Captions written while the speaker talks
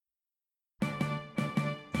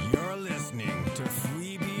to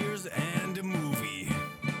Free Beers and a Movie.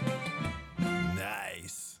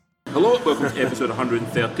 Nice. Hello, welcome to episode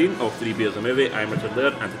 113 of Three Beers a Movie. I'm Richard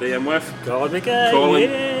Laird, and today I'm with Colin McGee. Colin.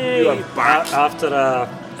 Yay. You are back. After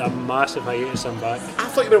a massive hiatus, I'm back. I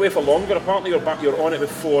thought you were away for longer. Apparently, you're back. You're on it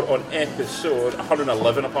before on episode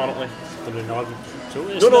 111. Apparently. 111.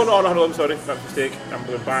 So No, not 111. Sorry, that's a mistake. I'm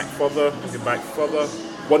going back further.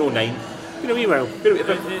 109. Been a wee while. Been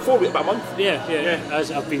about 4 weeks, about a month. Yeah. Yeah. As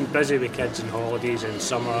I've been busy with kids and holidays and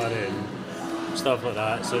summer and stuff like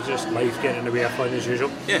that, so just life getting in the way of fun as usual.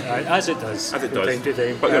 Yeah. As it does. As it from does. time to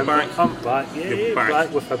time. But you're back. I'm back. Yeah, You're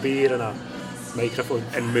back. with a beer and a microphone.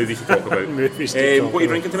 And movies to talk about. Movies to talk what are you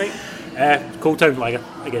about. drinking tonight? Cold Town Lager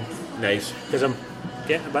again, Nice. because I'm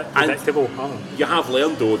getting a bit predictable. I don't know. You have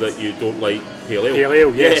learned though that you don't like pale ale. Pale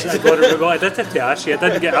ale, yes. Yeah. I did have to ask you.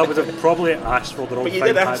 I would have probably asked for the wrong But you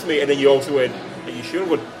thing. did ask me, and then you also went, "Are you sure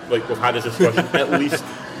we've had this discussion at least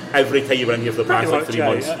every time you were in here for the past Pretty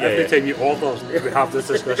like much, 3 months?" Every time you order, we have this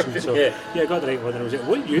discussion. So Yeah. I got the right one. And I was like,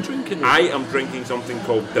 what are you drinking? I am drinking something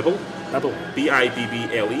called Bibble, Bibble.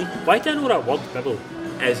 Bibble. Why do I know that word, Bibble?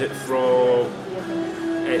 Is it from?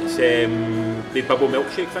 It's the Bibble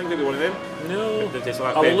milkshake thing. Maybe one of them. No. It tastes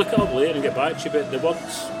like I will that. look it up later and get back to you, but the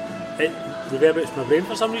words, it reverberates my brain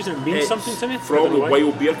for some reason. It means It's something to me. I from don't the know why.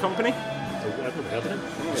 Wild Beer Company. I've never heard of it.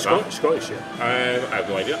 that. Scottish, yeah. I have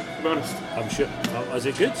no idea, to be honest. I'm sure. Is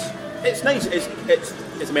it good? It's nice.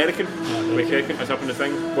 It's American. American. It's up in the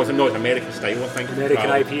thing. Well, it's American style, I think. American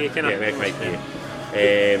IPA, kind of. Yeah, American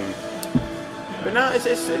IPA. But no,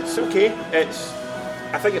 it's okay.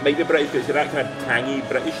 I think it might be British, but it's got that kind of tangy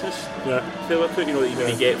Britishness Yeah. to it, you know,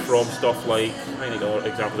 that you get from stuff like, I think other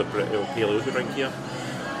examples of pale ales we drink here.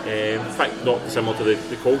 In fact, not similar to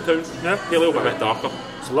the Cold Town No. pale ale, but a bit darker.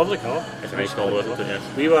 It's a lovely colour. It's a nice colour, isn't it? Yes.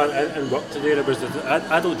 We were in work today.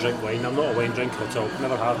 I don't drink wine. I'm not a wine drinker at all.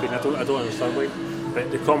 Never have been. I don't understand wine.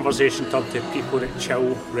 But the conversation turned to people that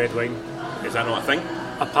chill red wine. Is that not a thing?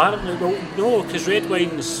 Apparently, well, no, because red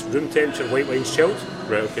wine's room temperature, white wine's chilled.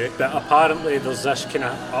 Right, okay. But apparently, there's this kind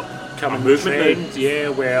of upcoming A movement now?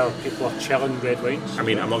 trend, where people are chilling red wines. I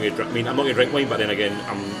mean, I'm not going to drink wine, but then again,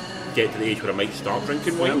 I'm getting to the age where I might start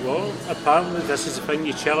drinking Yeah, wine. well, apparently, this is the thing.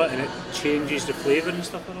 You chill it and it changes the flavour and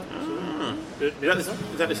stuff like that. So, Is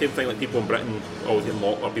that the same thing like people in Britain always get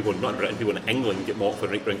mocked, or people not in Britain, people in England get mocked for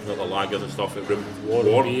drinking like the lagers and stuff at room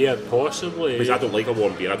warm? beer, possibly. Because I don't like a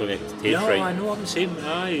warm beer, I don't think it tastes No, right. I know what I'm saying.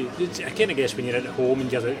 Aye, I kind of guess when you're at home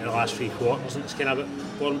and you're out in the last 3 quarters and it's kind of a bit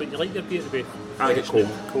warm, but you like your beer to be. I like it fresh cold.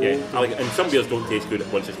 and Yeah, I like it. And some beers don't taste good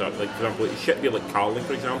once they start. Like for example, like shit beer like Carling,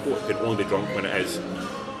 for example, it can only be drunk when it is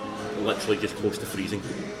literally just close to freezing.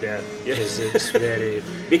 Yeah, Yeah. because it's very.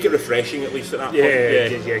 Make it refreshing at least at that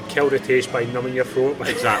point. Yeah, kill the taste by numbing your throat.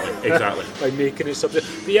 Exactly. By making it subject.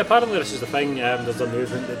 But yeah, apparently this is the thing. There's a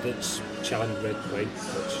movement that's chilling red wine,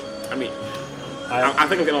 which I mean, I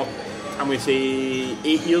think I'm going to say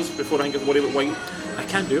 8 years before I think I've worried about wine. I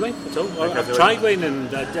can't do wine at all. can't I've do tried wine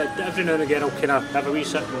and every now and again I'll kind of have a wee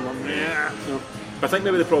sip and I'm like, no. But I think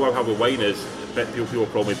maybe the problem I have with wine is that people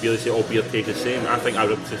probably beer say, oh, beer tastes the same. I think I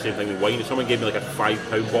would say the same thing with wine. If someone gave me like a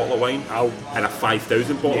 £5 bottle of wine and a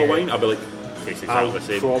 5,000 bottle of wine, I'd be like, tastes exactly I'll the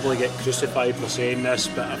same. probably get crucified for saying this,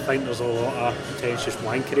 but I think there's a lot of pretentious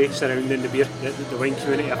wankery surrounding the wine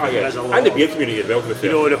community. I think there is a lot. And the beer community as well, to be fair.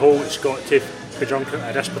 You know, the whole it's got to be drunk out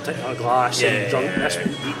of this particular glass and drunk this,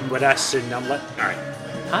 eating with this, and I'm like, Aye.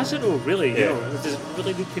 has it though, really? Yeah. You know, does it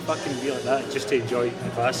really need to fucking be like that just to enjoy a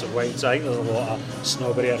glass of wine? So I think there's a lot of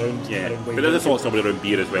snobbery around Yeah, wine. but there's a lot of somebody around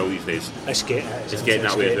beer as well these days. It's getting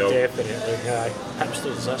that way as well. Definitely, yeah.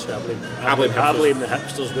 Hipsters, that's what I blame. I blame I hipsters. blame the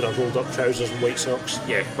hipsters with their rolled up trousers and white socks.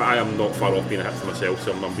 Yeah, but I am not far off being a hipster myself,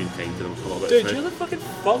 so I'm being kind to them a little bit. Dude, now. you're the fucking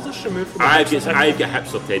farthest removed from a I've hipster got thing.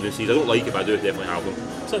 hipster tendencies. I don't like it, but I do definitely have them.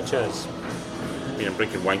 Such as I mean, I'm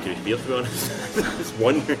drinking wankerish beer, to be honest. It's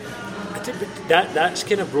one. that's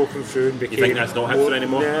kind of broken through and became. You think that's not hipster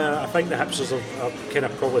anymore? Yeah, I think the hipsters are kind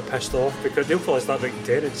of probably pissed off because they'll probably start drinking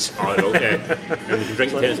tenants. Oh, no, yeah. And we can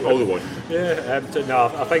drink tennis all the one. Yeah, no,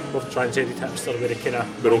 I think we've transcended hipster with a kind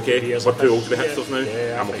of. We're okay. We're too old to be hipsters now.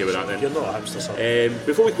 Yeah, I'm okay with that then. You're not a hipster, son.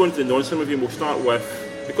 Before we go into the non-cinema review, we'll start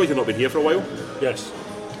with, because you've not been here for a while, Yes.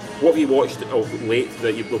 what have you watched of late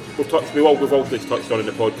that we've all just touched on in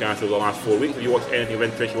the podcast over the last 4 weeks? Have you watched anything of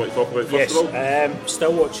interest you want to talk about first Yes, of all?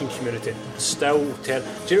 still watching Community. Still do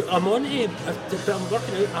you know, I'm on to, but I'm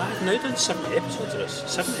working out. I've now done 70 episodes of this.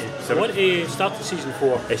 70. I want to start the season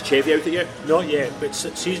 4. Is Chevy out it yet? Not yet, but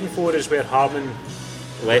season 4 is where Harmon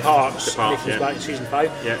Left Parks the parks, makes yeah. back in season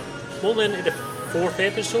 5. Yeah. I'm only into the 4th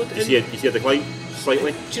episode. You see a decline,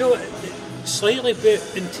 slightly? Do you know what? slightly,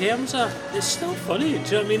 but in terms of, it's still funny. Do you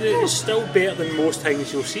know what I mean? It's still better than most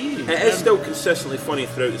things you'll see. It is still consistently funny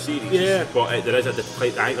throughout the series. Yeah. But there is a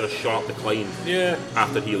decline, I think there's a sharp decline Yeah.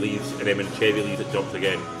 after he leaves, and then when Chevy leaves, it jumps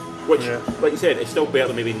again. Which, like you said, it's still better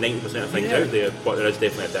than maybe 90% of things out there, but there is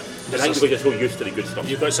definitely a dip. And I think we're just so used to the good stuff.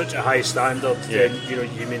 You've got such a high standard, then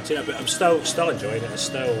you maintain it. But I'm still enjoying it. It's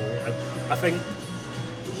still, I think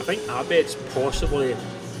Abed's possibly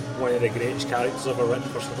one of the greatest characters ever written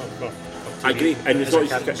for TV. I agree, and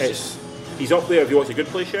it's he's up there. Have you watched The Good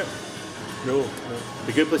Place yet? No.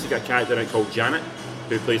 The Good Place has got a character in it called Janet,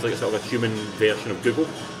 who plays like a sort of a human version of Google.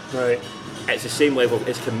 Right. It's the same level of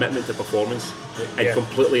its commitment to performance and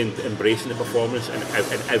completely embracing the performance in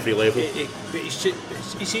every level. But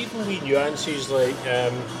it's even wee nuances like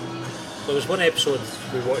there was one episode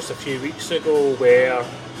we watched a few weeks ago where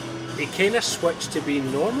he kind of switched to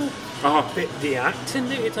being normal, but the acting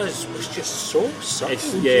that he does was just so subtle.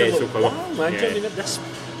 It's so clever. Wow, man, I mean, this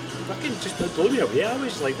fucking just blew me away. I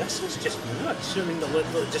was like, this is just nuts. I mean,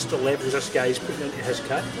 just the levels this guy's putting into his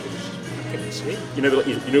character. It was just fucking insane. You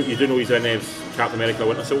do know he's in Captain America: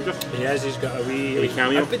 Winter Soldier. He has. He's got a wee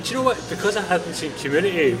cameo. But do you know what? Because I hadn't seen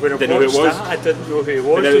Community when I Didn't know who it watched was. that, I didn't know who he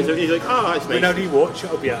was. But he's like, oh, that's nice. When I rewatch it,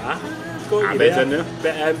 I'll be like, Abed's in there.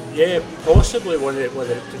 But possibly one of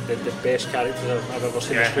the best characters I've ever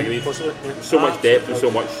seen. Possibly. So much depth and so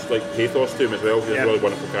much like pathos to him as well. He's a really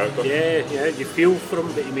wonderful character. Yeah. You feel for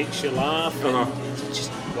him, but he makes you laugh. And it's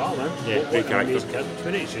just wow, man. Yeah, great character.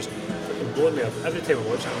 It's just fucking blowing me up. Every time I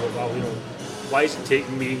watch it, I'm like, wow, why is it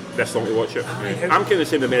taking me this long to watch it? I'm kind of the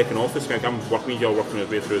same with American Office. I'm working my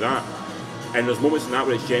way through that. And there's moments in that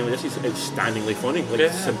where it's genuinely, this is outstandingly funny,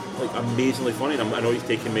 it's like amazingly funny. And I know he's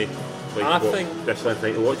taking me this length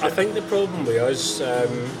time to watch it. I think the problem with us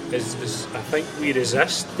is I think we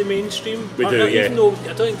resist the mainstream. We do, Even though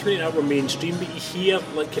I don't think Community that we're mainstream, but you hear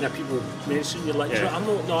like kind of people mainstream, you're like, I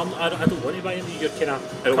don't want to buy into. You're kind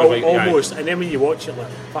of almost, and then when you watch it, like,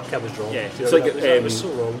 fuck, I was wrong. Yeah, it's like that was so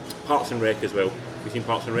wrong. Parks and Rec as well. Have you seen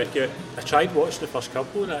Parks and Rec yet? I tried watching the first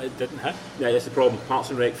couple and it didn't hit. Yeah, that's the problem.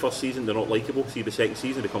 Parks and Rec first season, they're not likeable. See, the second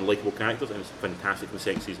season, they become likeable characters, and it's fantastic from the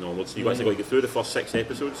second season onwards. So you've actually got to get through the first 6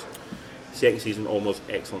 episodes. Second season almost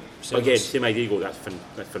excellent. Again, same idea. That's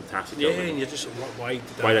fantastic. Yeah, and you're just why did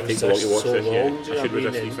that take so long to watch so this? Long, I should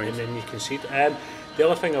resist these things. And then you can see it. The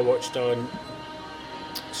other thing I watched on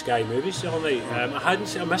Sky Movies the other night, I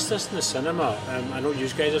missed this in the cinema. I know you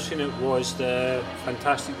guys have seen it. Was the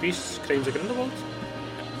Fantastic Beasts: Crimes of Grindelwald?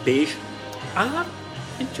 Beige. I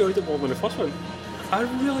enjoyed it more than the first one. I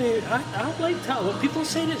liked it a lot. People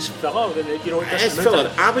saying it's filler, and it is filler.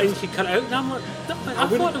 And you cut it out, and I'm like, I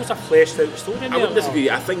thought there was a fleshed out story in there. I wouldn't disagree.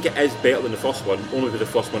 I think it is better than the first one, only because the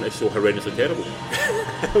first one is so horrendously terrible.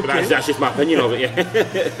 But that's just my opinion of it. Yeah.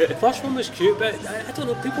 The first one was cute, but I don't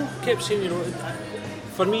know. People kept saying,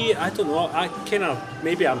 for me, I don't know. I kind of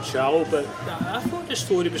maybe I'm shallow, but I thought the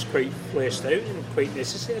story was quite fleshed out and quite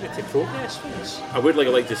necessary to progress things. I would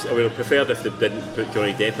like to. I would have preferred if they didn't put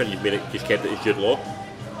Johnny Depp in. You'd made it, just kept it as Jude Law.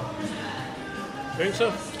 Think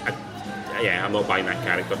so? I'm not buying that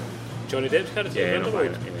character. Johnny Depp's character. Yeah, I'm not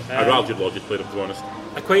buying it. I'd rather Jude Law just played him, to be honest.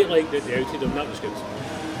 I quite like that they outed him. That was good.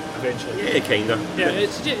 Eventually. Yeah, kinda. Yeah,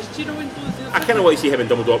 it's just, I kind of want to see him in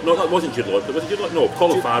Dumbledore. No, that wasn't Jude Law. Was it Jude Law? No,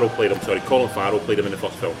 Colin Farrell played him. Sorry, Colin Farrell played him in the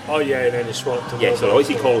first film. Oh yeah, and then he swapped him. Yeah, so I want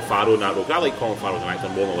to see Colin Farrell in that role. I like Colin Farrell as an actor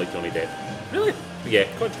more than I like Johnny Depp. Really? Yeah.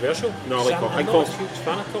 Controversial. No, I like Colin. I'm not a huge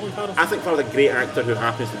fan of Colin Farrell. I think Farrell's a great actor who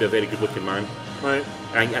happens to be a very good-looking man. Right.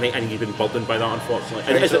 And he's been burdened by that, unfortunately.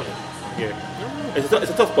 It's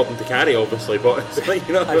a tough burden to carry, obviously, but it's like,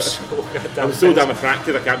 I'm so damn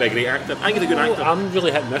attractive, I can't be a great actor. I think he's a good actor. I'm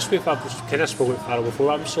really hit and miss with him. I've kind of spoken with Farrell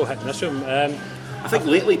before. I'm so hit and miss with him. I think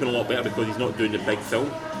lately he's been a lot better because he's not doing the big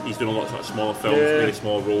film. He's doing a lot of sort of smaller films, very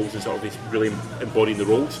small roles, and sort of he's really embodying the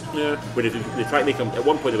roles. Yeah. When they try to make him, at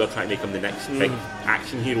one point they were trying to make him the next big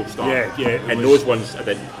action hero star. Yeah. And those ones I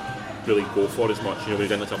didn't really go for as much. We've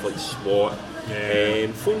done stuff like SWAT.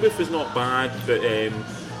 Phone Booth was not bad, but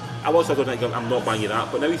I don't think I'm not buying you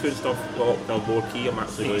that. But now he's doing stuff lower key. I'm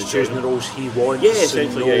actually really he's choosing the roles he wants. Yeah,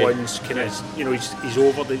 essentially. No one's kind of, he's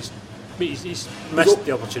over this. He's missed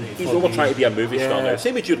the opportunity. He's over trying to be a movie star now.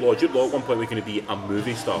 Same with Jude Law. Jude Law at one point was going to be a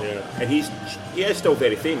movie star, and he is still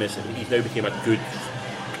very famous. And he's now became a good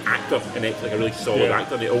actor, and like a really solid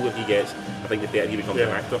actor. The older he gets, I think the better he becomes an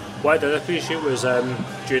actor. What I did appreciate was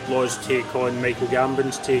Jude Law's take on Michael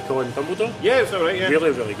Gambon's take on Dumbledore. Yeah, it's alright. Yeah,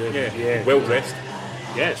 really good. Yeah. Well dressed.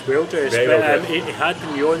 Yeah, it's well dressed. Very well dressed. He had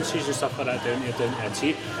the nuances and stuff like that down to a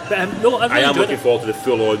T. But I am looking forward to the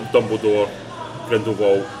full-on Dumbledore,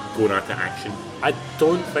 Grindelwald going at action. I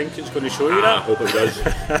don't think it's going to show you I that. hope it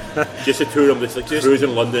does. Just a two of them that's like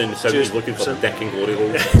cruising London in the 70s looking for dick and glory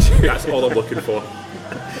holes. That's all I'm looking for.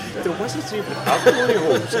 There wasn't even have glory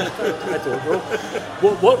holes. I don't know.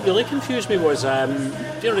 What really confused me was, do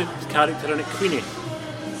you know the character in it, Queenie?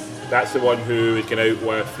 That's the one who is going out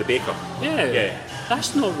with the baker. Yeah.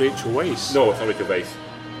 That's not Rachel Weisz. No, it's not Rachel Weisz.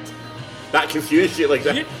 That confused you like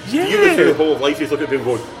that. Yeah. You go through the whole of life, you look at people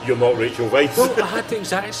going, you're not Rachel Weisz. Well, I had the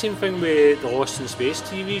exact same thing with the Lost in Space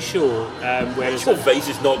TV show. Rachel Weisz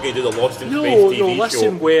is not going to do the Lost in Space TV show. No,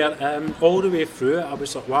 listen, where all the way through it, I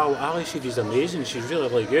was like, wow, Ali Sheedy's amazing, she's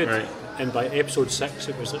really good. Right. And by episode 6,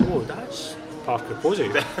 it was like, oh, that's Parker Posey.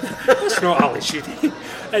 That's not Ali Sheedy.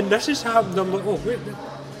 And this has happened, I'm like, oh, wait,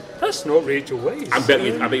 that's not Rachel Weisz. I bet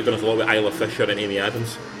you've done a lot with Isla Fisher and Amy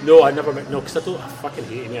Adams. No, I never met. No, because I fucking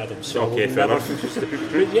hate Amy Adams. So okay, fair enough.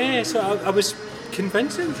 But yeah, so I was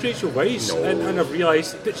convinced it was Rachel Weisz, and I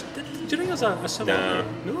realised. Do you think there's a similar?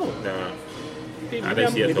 No.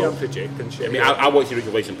 Maybe I'm projecting shit. I mean, I watched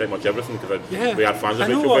Rachel Weisz in pretty much everything because we are fans of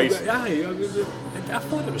Rachel Weisz. I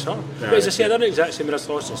thought it was her. But as I say, I done the exact same as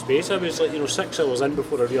Lost in Space. I was like, 6 hours in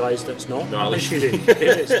before I realised it's not. No,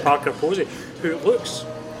 it's Parker Posey, who looks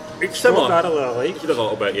extraordinarily alike. She does a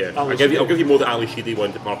little bit, yeah. I'll give you more the Ali Sheedy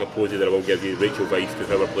one to Parker Posey than I will give you Rachel Weisz to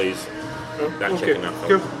whoever plays that chick in that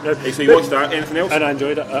film. Cool. So you watched that? Anything else? And I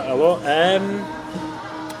enjoyed it a lot.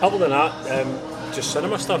 Other than that, just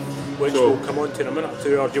cinema stuff, which we'll come on to in a minute or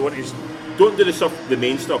two. Or do you want to? Don't do the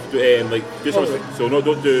main stuff. Do something. So no,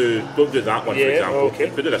 don't do that one, for example.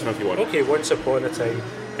 Okay. But do this one if you want. Okay, Once Upon a Time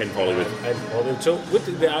in Hollywood. So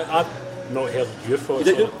I've not heard your thoughts.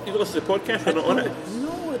 You don't listen to the podcast? You're not on it.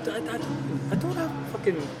 I don't have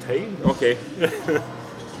fucking time. Okay.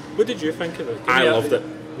 What did you think of it? I loved it.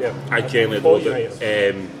 Yeah. I genuinely loved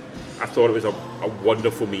it. I thought it was a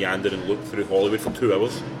wonderful meandering look through Hollywood for 2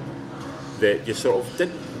 hours that just sort of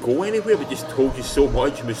didn't go anywhere but just told you so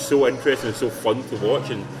much and was so interesting and so fun to watch,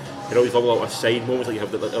 and you know, these little side moments, like you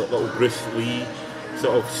have the little Bruce Lee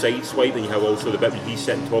sort of side swipe, and you have also the bit where he's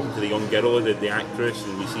sitting talking to the young girl, the actress,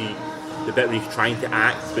 and we see the bit where he's trying to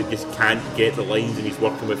act but just can't get the lines, and he's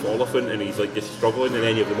working with Oliphant and he's like just struggling, and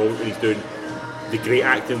then you have the moment when he's doing the great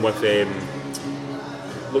acting with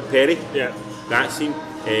Luke Perry. Yeah. That scene.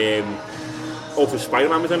 Also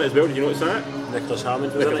Spider-Man was in it as well, did you notice that? Nicholas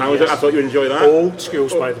Hammond was in it, yes. I thought you would enjoy that. Old school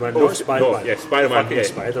Spider-Man, not Spider-Man. No, yeah, Spider-Man, yeah.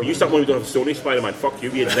 Spider-Man. You start when we don't have Sony Spider-Man, fuck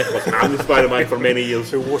you, we had Nicholas Hammond Spider-Man for many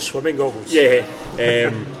years. Who wore swimming goggles. Yeah.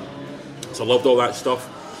 So I loved all that stuff.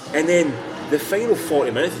 And then the final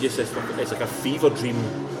 40 minutes is just it's like a fever dream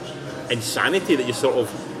insanity that you sort of,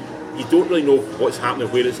 you don't really know what's happening,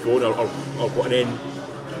 where it's going, or what, and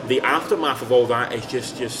then the aftermath of all that is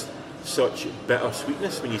just such bitter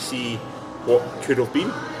sweetness when you see what could have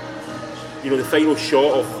been. You know, the final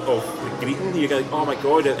shot of the greeting, you go like, oh my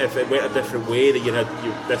god, if it went a different way,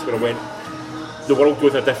 that this would have went, the world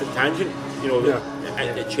goes a different tangent, you know,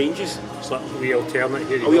 it changes. It's like the alternate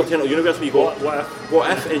universe where you go,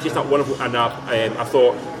 what if? And it's just that wonderful, and I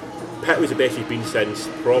thought Pitt was the best he's been since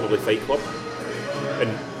probably Fight Club,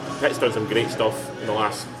 and Pitt's done some great stuff in the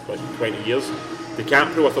last 20 years.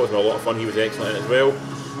 DiCaprio I thought was a lot of fun, he was excellent in it as well.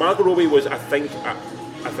 Margot Robbie was, I think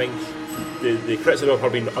the criticism of her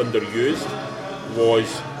being underused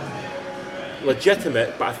was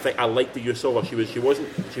legitimate, but I think I liked the use of her. She was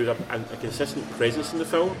a consistent presence in the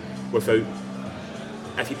film without.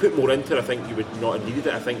 If you put more into it, I think you would not have needed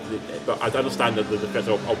it. I think, but I understand that the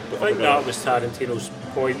criticism. I think that was Tarantino's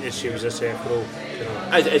point, is she was a central.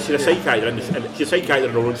 She's a side character, and she's a side character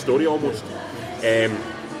in her own story almost.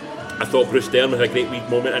 I thought Bruce Dern had a great wee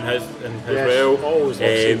moment in his well. Always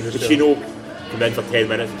Pacino came in for 10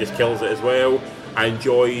 minutes and just kills it as well. I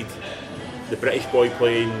enjoyed the British boy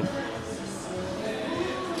playing.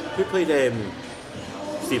 Who played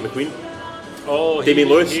Steve McQueen? Oh, Damien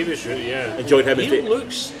Lewis. He was really, yeah. Enjoyed him. He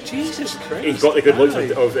looks, Jesus Christ. He's got the good looks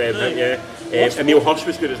of him, yeah. Emile Hirsch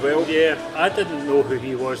was good as well. Yeah, I didn't know who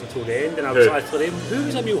he was until the end, and I was like, who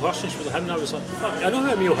was Emile Hirsch? And with him, and I was like, fuck, I know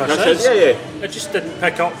who Emile Hirsch is. Yeah. I just didn't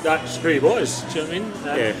pick up that's who he was. Do you know what I mean?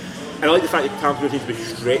 Yeah. And I like the fact that Tarantino seems to be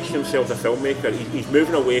stretching himself as a filmmaker. He's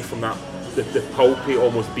moving away from that the pulpy,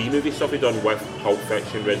 almost B-movie stuff he's done with Pulp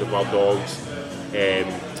Fiction, Reservoir Dogs,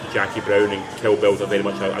 Jackie Brown and Kill Bill are very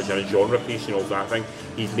much a genre piece, you know, that thing.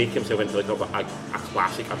 He's making himself into like a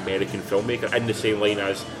classic American filmmaker in the same line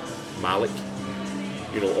as Malick,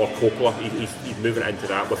 you know, or Coppola. He's moving into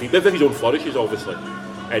that with his own flourishes, obviously,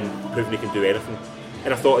 and proving he can do anything.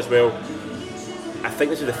 And I thought as well, I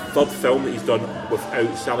think this is the third film that he's done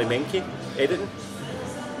without Sally Menke editing,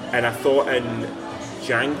 and I thought in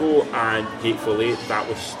Django and Hateful Eight that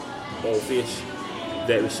was obvious.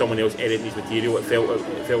 that it was someone else editing his material.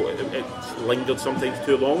 It lingered sometimes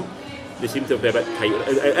too long. They seem to be a bit tight.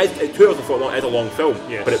 2 hours and 40 long is a long film,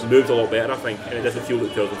 but it moves a lot better, I think, and it doesn't feel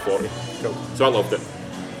like 2 hours and 40. Cool. So I loved it.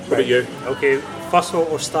 What about you? Okay, first of all,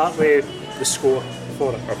 we'll start with the score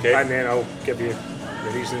for it, okay, and then I'll give you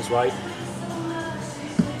the reasons why.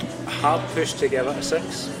 Hard push to give it a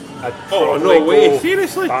 6. Oh no way!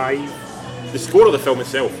 Seriously? 5. The score of the film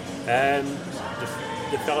itself?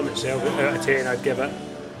 The film itself, out of 10, I'd give it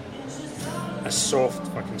a soft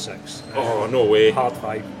fucking 6. Oh no way! Hard 5,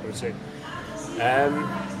 I would say.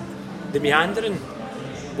 The meandering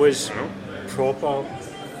was proper.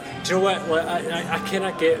 Do you know what? Like, I kind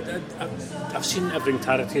of get. I've seen everything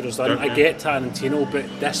Tarantino's done. I get Tarantino, but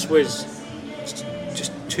this was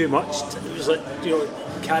just too much. It was like,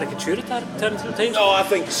 caricature of Tarantino times. No, I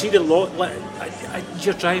think. See the lot. Like,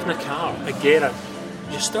 you're driving a car. I get it.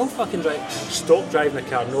 You're still fucking driving. Stop driving a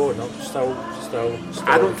car. No, still.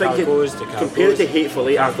 I don't think compared to Hateful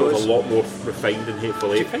Eight, I thought it was a lot more refined than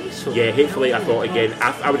Hateful Eight. Do you think so? Yeah, Hateful Eight, I thought again.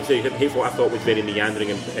 I would say Hateful Eight, I thought was very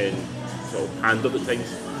meandering and sort of handled at times.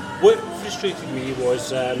 What frustrated me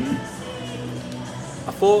was I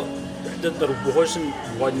thought that there wasn't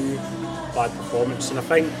one bad performance, and I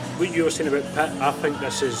think what you were saying about Pitt, I think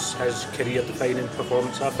this is his career-defining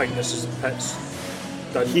performance. I think this is Pitt's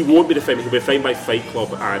done. He won't be defined. He'll be defined by Fight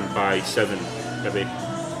Club and by Seven, maybe.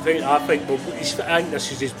 I think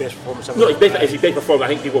this is his best performance. No, it's his best performance. I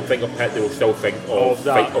think people think of Pitt, they will still think of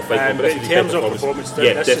Fight Club. But in terms of performance,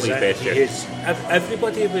 yeah, definitely his best.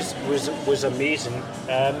 Everybody was amazing.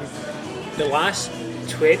 The last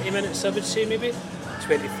 20 minutes, I would say, maybe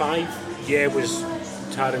 25, was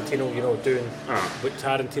Tarantino, doing what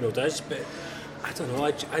Tarantino does. But I don't know.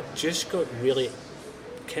 I just got really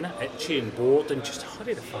kind of itchy and bored, and just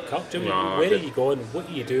hurry the fuck up. Where are you going? What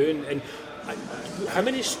are you doing? And how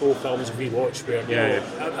many slow films have we watched where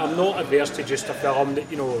I'm not averse to just a film that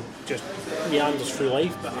just meanders through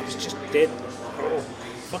life, but I was just dead.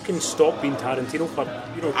 Fucking stop being Tarantino for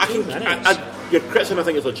 2 minutes. Your criticism, I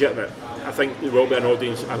think, is legitimate. I think there will be an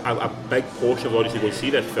audience, a big portion of the audience who go see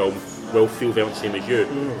this film will feel very much the same as you.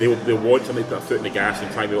 They'll want somebody to put a foot in the gas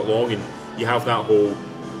and try and move it along, and you have that whole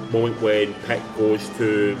moment when Pitt goes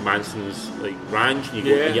to Manson's ranch, and you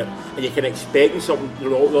go, and you're kind of expecting something's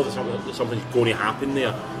going to happen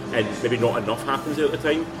there, and maybe not enough happens there at the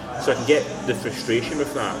time. So I can get the frustration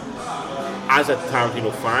with that. As a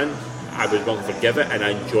Tarantino fan, I was willing to forgive it, and I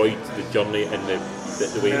enjoyed the journey and the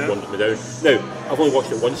way it wandered me down. Now, I've only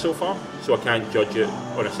watched it once so far, so I can't judge it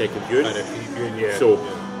on a second viewing. So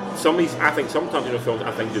some of these, I think some Tarantino films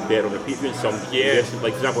I think do better on repeat viewing. Some, like for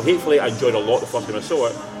example, Hateful Eight, I enjoyed a lot the first time I saw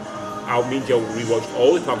it. Me and Jill rewatched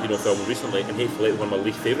all the Tarantino films recently, and Hateful Eight was one of my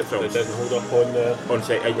least favourite films. It didn't hold up on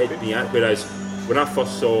set. Whereas when I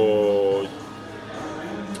first saw,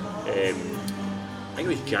 I think it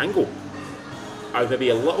was Django, I was maybe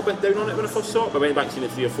a little bit down on it when I first saw it, but I went back and seen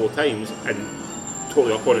it 3 or 4 times and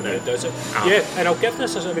totally up on it now. It does it. And I'll give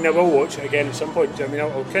this. I will watch it again at some point.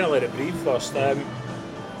 I'll kind of let it breathe first.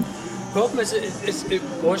 Problem is, it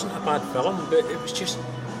wasn't a bad film, but it was just.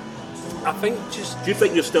 I think just. Do you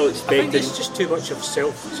think you're still expecting? I think it's just too much of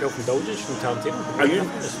self-indulgence from Tarantino. I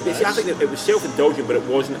think that it was self-indulgent, but it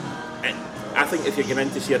wasn't. I think if you're going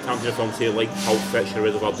in to see a Tarantino film, say like Pulp Fiction,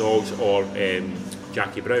 Reservoir Dogs, or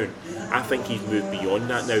Jackie Brown, I think he's moved beyond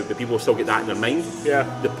that now. But people still get that in their mind. Yeah.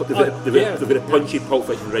 The very punchy Pulp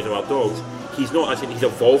Fiction, Reservoir Dogs. He's not. He's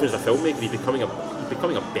evolving as a filmmaker. He's becoming a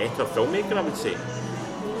better filmmaker, I would say.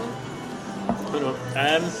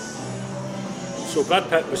 So Brad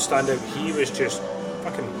Pitt was standout. He was just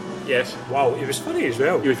fucking wow. He was funny as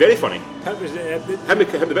well. He was very funny. Pitt was the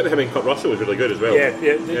bit with him and Kurt Russell was really good as well.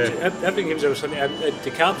 Everything he was funny.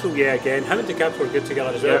 DiCaprio, again. Him and DiCaprio were good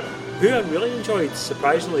together as well. Who I really enjoyed,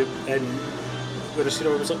 surprisingly, and when I seen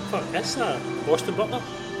him, I was like, fuck, is that Austin Butler?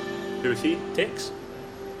 Who is he? Tex.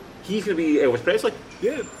 He's going to be Elvis Presley.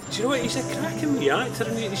 Yeah. Do you know what? He's a cracking wee actor,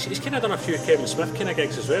 and he's kind of done a few Kevin Smith kind of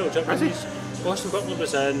gigs as well. Has he? Austin Butler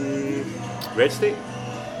was in Red State.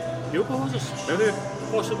 Yoga Hosers.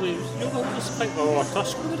 Possibly Yoga Hosers, I think, or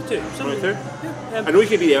Tusk, one of the two. I know he's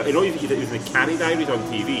going to be. I know he's in the Carrie Diaries on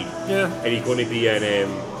TV. Yeah. And he's going to be in.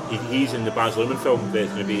 He's in the Baz Luhrmann film that's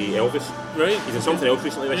going to be Elvis. Right. He's in something else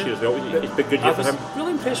recently this year as well. It's been good year for him.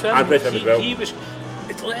 Really impressed with him. I'm impressed with him as well. He was.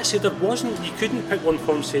 Let's say there wasn't. You couldn't pick one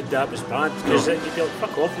film and say that was bad because you'd be like,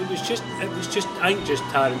 fuck off. It was just. I think just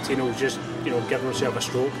Tarantino just giving himself a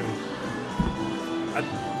stroke. And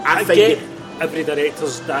I get every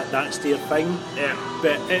director's that's their thing. Yeah.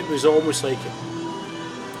 But it was almost like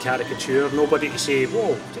caricature. Nobody to say,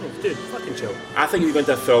 whoa, dude, fucking chill. I think if you go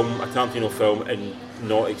into a Tarantino film, and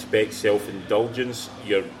not expect self-indulgence,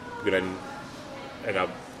 you're going in a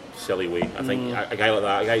silly way. I think a guy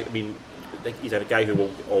like that, he's a guy who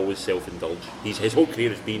will always self-indulge. His whole career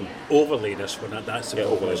has been overly this one. That's the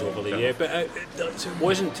problem. Overly. Yeah, but it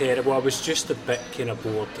wasn't terrible. I was just a bit kind of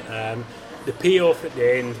bored. The payoff at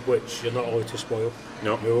the end, which you're not allowed to spoil.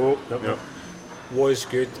 No. Was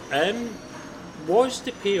good. Was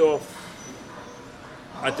the payoff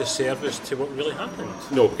a disservice to what really happened?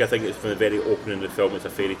 No, because I think it's from the very opening of the film, it's a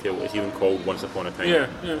fairy tale. It's even called Once Upon a Time.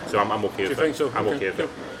 Yeah. So I'm okay with it. Do you think so? I'm okay with it.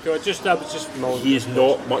 He is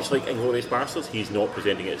not, much like Inglourious Basterds, he's not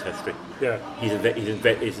presenting it as history. Yeah.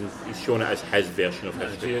 He's showing it as his version of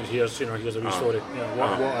history. Here's a wee story.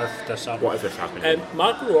 Yeah. What if this happened? What if this happened?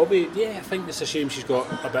 Margot Robbie, I think it's a shame she's got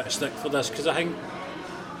a bit of stick for this, because I think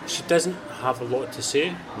she doesn't have a lot to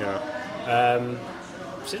say. No.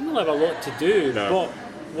 She doesn't have a lot to do, no. But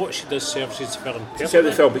what she does serves the film perfectly. She serves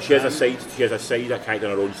the film, but she has a side. She has a side that kind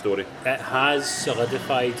of her own story. It has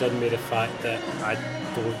solidified in me the fact that I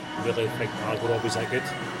don't really think Margot Robbie's that good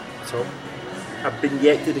at all. I've been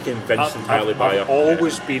yet to be convinced entirely by her. I've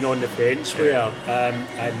always been on the fence with her,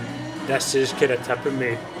 and this is kind of tipping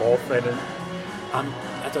me off, and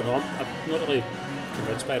I don't know. I'm not really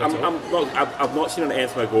convinced by it at all. I've not seen her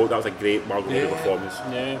anything I go, that was a great Margot Robbie performance.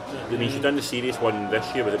 Yeah. I mean, she's done the serious one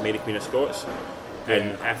this year with Mary Queen of Scots,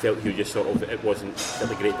 and I felt you just sort of, it wasn't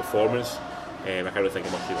a great performance. I can't really think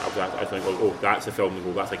of much of that. I think, oh, that's a film to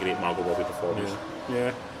go, that's a great Margot Robbie performance.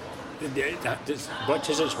 Yeah. As much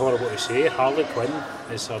as it's horrible to say, Harley Quinn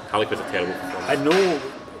is a terrible performance. I know,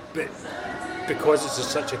 but because it's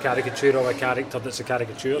such a caricature of a character that's a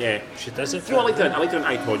caricature, she does it. You know, I liked her in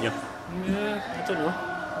I, Tonya. Yeah, I don't know.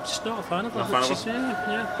 I'm just not a fan of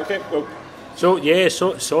her. Okay, well.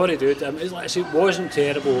 So, sorry, dude. It wasn't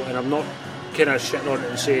terrible, and I'm not kind of shitting on it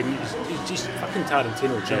and saying he's just fucking Tarantino. Do you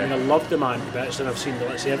know what I mean? I love the man to bits, and I've seen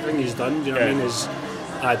everything he's done. Do you know what I mean? Is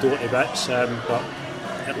I don't to bits, but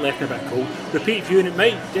it left me a bit cold. Repeat viewing, it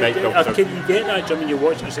might. Can you get that? Do you know, when you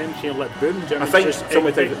watch it, and you're like, boom. Do you know, I think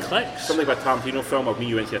it clicks. Something like a Tarantino film, or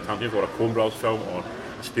you went to a Tarantino film, or a Coen Brothers film, or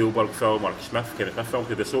a Spielberg film, or a Kevin Smith film,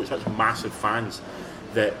 because they're such massive fans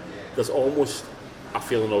that there's almost a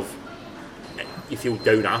feeling of you feel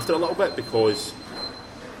down after a little bit because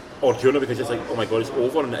it's like, oh my god, it's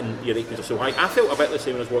over, and your ratings are so high. I felt a bit the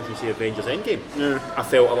same when I was watching, say, Avengers Endgame. Yeah. I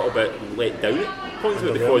felt a little bit let down at points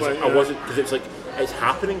with it because I wasn't, because it's like, it's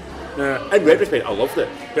happening. Yeah. In retrospect, I loved it.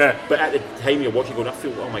 Yeah. But at the time you're watching, going, I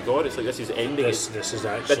feel, oh my god, it's like this is ending. This is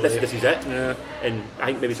actually. This is it. Yeah. And I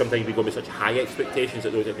think maybe sometimes we go with such high expectations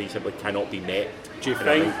that those things simply cannot be met. Do you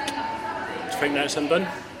think that's him done?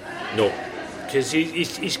 No. Because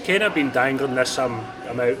he's kind of been dangling this, I'm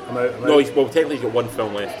out. No, technically he's got one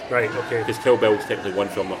film left. Right, okay. Because Kill Bill's technically one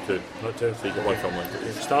film, not two. Not two. So he's got one film left.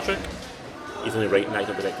 Okay. Star Trek? He's only writing, he's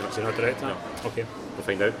not directing it. Is he not directing it? No. Okay. We'll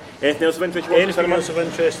find out. Anything else of interest? Anything else of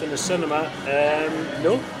interest in the cinema?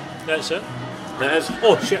 No, that's it. That is.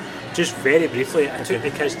 Oh shit, just very briefly, I took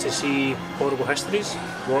the kids to see Horrible Histories,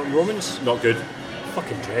 Rotten Romans. Not good.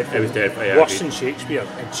 Fucking dreadful. It was dreadful, yeah. Worse than Shakespeare,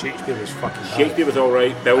 and Shakespeare was fucking bad. Shakespeare was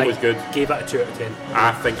alright, Bill was good. Gave it a 2 out of 10.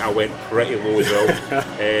 I think I went pretty low as well.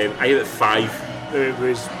 I gave it 5. It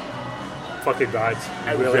was fucking bad.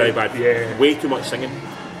 It was very bad. Yeah. Way too much singing.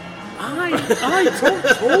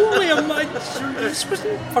 Totally. I'm like, this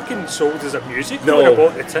wasn't fucking sold as a music. No. When I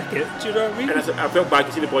bought the ticket. Do you know what I mean? And I felt bad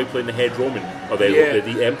to see the boy playing the head Roman, or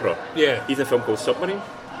the Emperor. Yeah. He's in a film called Submarine.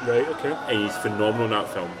 Right, okay. And he's phenomenal in that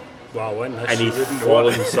film. Wow, and he's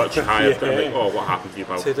fallen such high up there. Like, oh, what happened to you,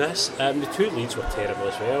 pal? To this, the 2 leads were terrible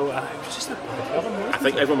as well. It was just a bad film. I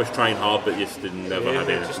think everyone was trying hard, but just never had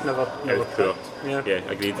anything. Just never poor. Yeah,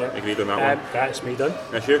 agreed on that one. That's me done.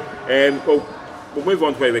 That's you. Well, we'll move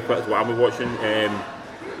on to very quick to what I'm watching.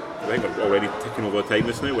 I think we're already ticking over the time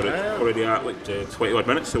this now. We're already at like 20 odd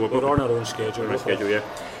minutes, so we're on our own schedule.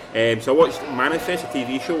 So I watched Manifest, a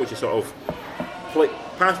TV show, which is sort of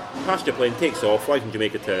passenger plane takes off, flies from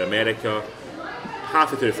Jamaica to America.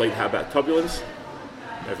 Halfway through the flight, had a bit of turbulence.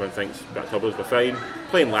 Everyone thinks a bit of turbulence, we're fine.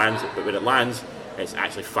 Plane lands, but when it lands, it's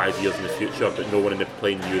actually 5 years in the future, but no one in the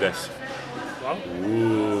plane knew this. Wow.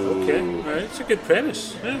 Ooh. Okay, right. It's a good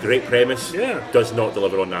premise. Yeah. Great premise. Yeah. Does not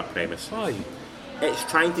deliver on that premise. Why? It's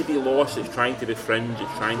trying to be Lost, it's trying to be Fringe,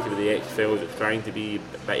 it's trying to be the X-Files, it's trying to be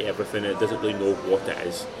a bit of everything, and it doesn't really know what it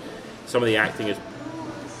is. Some of the acting is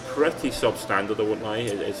pretty substandard, I won't lie.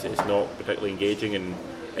 It's not particularly engaging and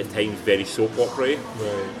at times very soap opera.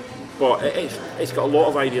 Right. But it's got a lot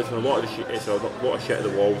of ideas and a lot of shit at the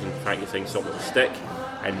walls and trying to find something to stick.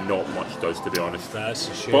 and not much does, to be honest. That's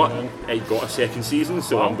a shame. But it got a second season,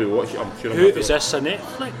 so I'm going to watch it. I'm sure. Is this a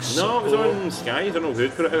Netflix? No, it was on Sky. I don't know who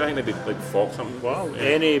put it out. I think maybe like Fox something. Wow. Yeah.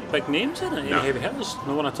 Any big names in it? Any heavy hitters?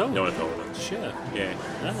 No one at all. No one at all. Shit. Yeah.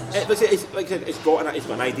 Nice. It's got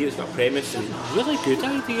an idea. It's got a premise. And really good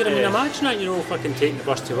idea. I mean, imagine that. Fucking taking the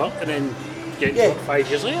bus to work and then getting to work 5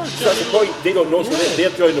 years later. So that's the point. They don't know. So they're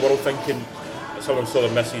joining the world thinking someone saw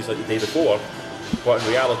their missus like the day before. But in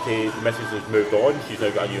reality, the missus has moved on. She's now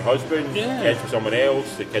got a new husband. Kids with someone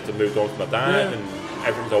else. The kids have moved on to my dad, and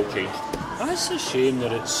everything's all changed. That's a shame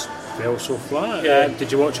that it's fell so flat.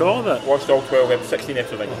 Did you watch all of it? Watched all 16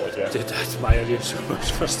 episodes, I think it was. Yeah. Dude, I admire you so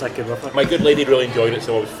much for sticking with it. My good lady really enjoyed it,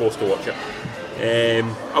 so I was forced to watch it.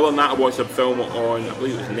 Other than that, I watched a film on, I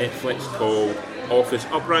believe it was Netflix, called Office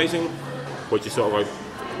Uprising, which is sort of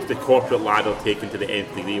the corporate ladder taken to the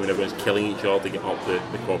nth degree when everyone's killing each other to get up the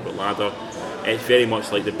corporate ladder. It's very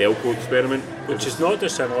much like the Belko experiment. Which is not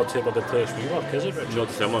dissimilar to the place we work, is it, Richard? Not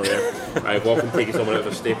dissimilar, yeah. I've often taken someone out of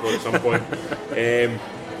a stapler at some point.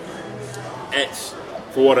 It's,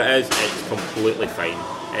 for what it is, it's completely fine.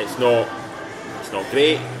 It's not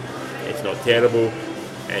great, it's not terrible,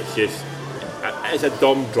 it's a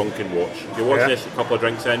dumb, drunken watch. If you're watching this a couple of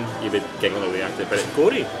drinks in, you'd be giggling away at it. But it's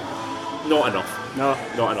gory. Not enough. No.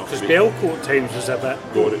 Not enough. Because Belko at times was a bit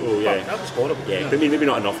gory. Oh yeah. That was horrible. Yeah, but maybe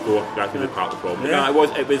not enough gore. That's maybe part of the problem. Yeah. No,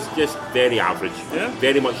 it was just very average. Yeah.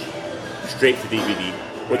 Very much straight to DVD,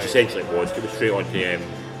 which essentially it was. It was straight on to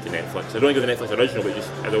Netflix. I don't think it was the Netflix original, but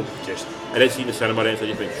I did see it in the cinema then, so I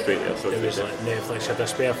just went straight there. So it was like Netflix had a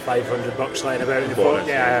spare $500 lying about in the phone.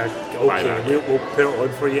 Yeah, okay, we'll put it on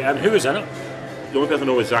for you. And who was in it? The only person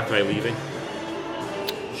I know is Zachary Levi.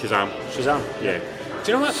 Shazam. Yeah.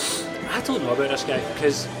 Do you know what? I don't know about this guy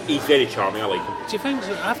because he's very charming. I like him. Do you think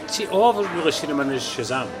I've really seen him in his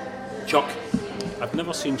Shazam? Chuck. I've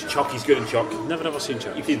never seen Chuck. Chuck. He's good in Chuck. Never seen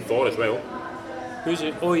Chuck. You've seen Thor as well. Who's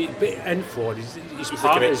it? Oh, but in Thor, he's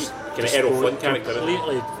part of his Errol Flynn character.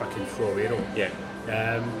 Completely fucking throwaway.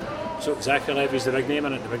 Yeah. So Zachary Levi's the big name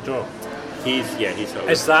in it, the big draw. He's.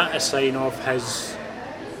 Is that a sign of his?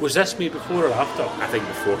 Was this made before or after? I think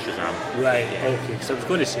before Shazam. Right. Yeah. Okay. Because I was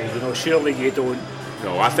going to say, surely you don't.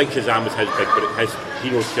 No, I think Shazam was his big, but he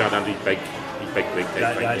knows Shazam. He's big break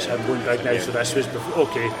time. That's him going big now. So this was before.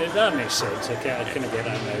 Okay, that makes sense. I kind of get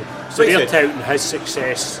that now. So they're touting his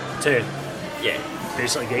success to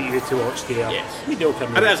basically get you to watch the mediocre.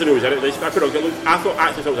 I didn't know it was in it. I thought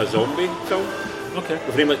actually it was a zombie film. Okay.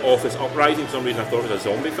 With the name like Office Uprising, for some reason I thought it was a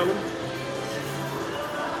zombie film.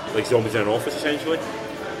 Like zombies in an office, essentially.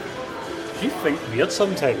 You think weird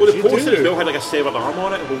sometimes. Well, the poster still had like a severed arm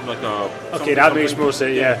on it, holding like a. Okay, that makes more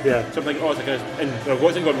sense. Yeah. Something. Oh, it's like and I was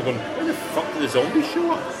watching, going, where the fuck did the zombies show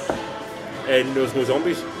up? And there was no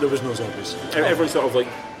zombies. And everyone's sort of like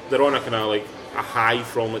they're on a kind of like a high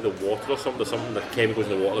from like the water or something. There's something the chemicals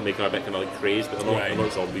in the water that make them a bit kind of like crazed, but they're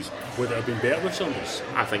not zombies. Would it have been better with zombies?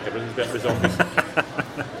 I think everything's better with zombies.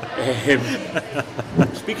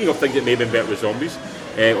 Speaking of things that may have been better with zombies.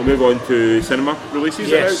 We'll move on to cinema releases.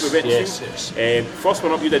 Yes. First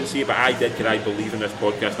one up, you didn't see it, but I did because I believe in this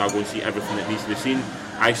podcast and I'll go and see everything that needs to be seen.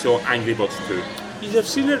 I saw Angry Birds 2. You'd have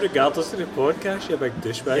seen it regardless of the podcast, you big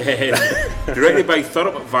douchebag. Directed by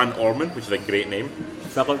Thurop Van Orman, which is a great name.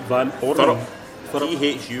 Philip Van Orman. Thurop. I'm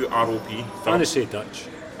going to say Dutch.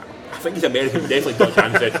 I think he's American, definitely Dutch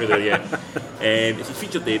ancestry there, yeah. It's his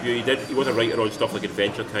feature debut. He was a writer on stuff like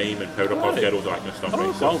Adventure Time and Powerpuff Girls, all that kind of stuff. Oh,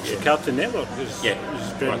 well, so Cartoon Network is bread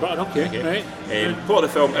and butter. Okay. Right. Plot of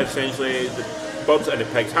the film is essentially the birds and the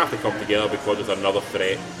pigs have to come together because there's another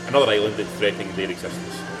island that's threatening their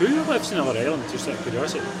existence. Who lives in another island, just out of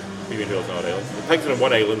curiosity? What do you mean who lives on another island? The pigs are on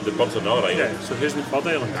one island, the birds on another island. Yeah, so who's the third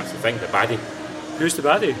island? That's the thing, the baddie. Who's the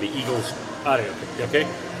baddie? The eagles. Right, okay.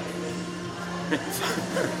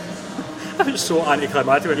 It's so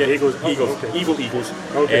anticlimactic when eagles. Okay. Evil eagles.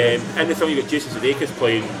 Okay. In the film, you got Jason Sudeikis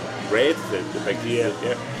playing Red, the big yeah.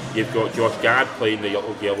 You've got Josh Gad playing the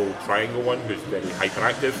yellow triangle one, who's very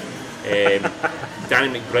hyperactive.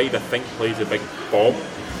 Danny McBride, I think, plays the big bomb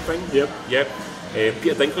thing. Yep.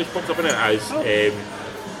 Peter Dinklage pops up in it as I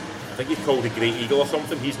think he's called the Great Eagle or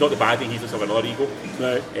something. He's not the baddie, he's just another eagle.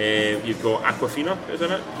 Right. You've got Aquafina, is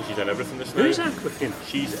in it? She's in everything this night. Who's Aquafina?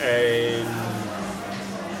 She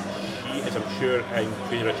is, I'm sure, in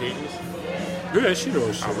Crazy Rich Asians. Who is she,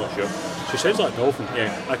 Rose? I'm not sure. She sounds like a dolphin.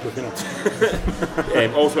 Yeah. Aquafina.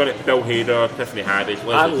 Also in it, Bill Hader, Tiffany Haddish,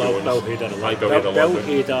 Leslie I love Jones. Bill Hader a lot. Bill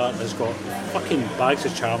Hader has got fucking bags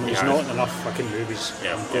of charm. He's not in enough fucking movies.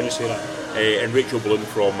 Yeah. I'm going to say that. And Rachel Bloom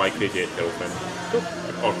from My Crazy Ex-Girlfriend.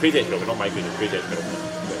 Or Crazy Ex-Girlfriend, not My Crazy Ex-Girlfriend.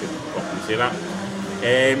 I can say that.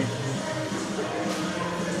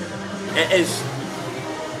 It is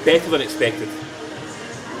better than expected.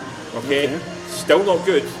 Okay? Still not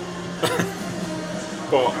good.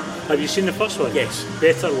 But have you seen the first one? Yes.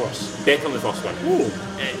 Better or worse? Better than the first one. Ooh.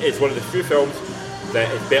 It's one of the few films that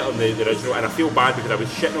is better than the original, and I feel bad because I was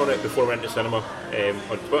shitting on it before I went to cinema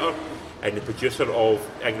on Twitter, and the producer of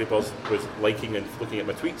Angry Birds was liking and looking at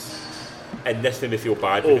my tweets, and this made me feel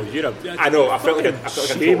bad. Oh, I know, I felt like a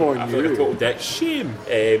total dick. Shame.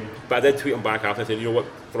 But I did tweet him back after and said, you know what,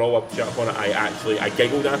 for all I shut up on it, I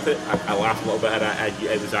giggled at it, I laughed a little bit at it, and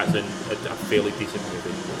it was actually a fairly decent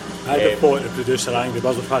movie. I thought the producer Angry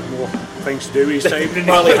Birds would have had more things to do with his time.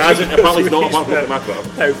 Apparently hasn't. Apparently he's not apart from my Twitter.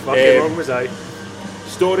 How fucking wrong was I?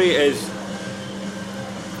 Story is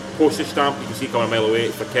postage stamp. You can see it coming a mile away.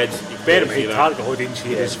 It's for kids. Bear in mind, target audience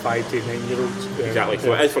here is 5 to 9 year olds. Exactly.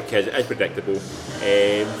 So it is for kids. It is predictable.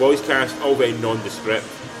 Voice cast all very nondescript.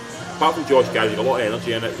 Apart from Josh Gad, he's got a lot of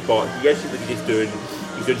energy in it, but he is like he's doing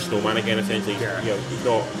Snowman again. Essentially,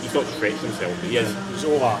 he's not stretching himself. He is. He's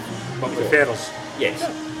over, but with feathers. Yes.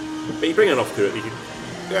 But you bring enough to it. He's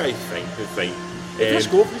fine. He's fine. He does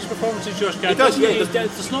go for his performances, Josh Gad. He does, yeah.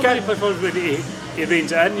 There's not many performances where he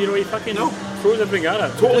reins it in, he fucking throws everything at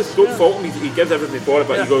it. Totally, don't fault him, he gives everything for it,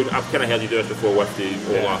 but you go, I've kind of heard you do this before with the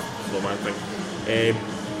Olaf Snowman thing.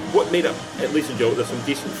 What made it at least enjoyable, there's some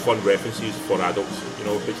decent fun references for adults,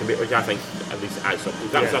 which I think at least adds something.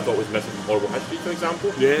 That was what I thought was missing from Horrible History, for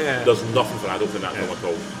example. Yeah. There's nothing for adults in that film at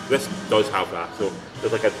all. This does have that, so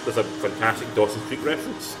there's a fantastic Dawson's Creek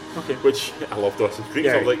reference, which I love Dawson's Creek,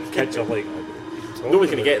 so I was like, kids are like,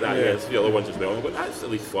 nobody's going to get that, it's the other ones as well, but that's at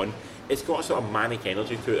least fun. It's got a sort of manic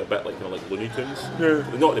energy to it, a bit like Looney Tunes. Yeah.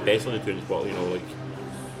 Not the best Looney Tunes, but like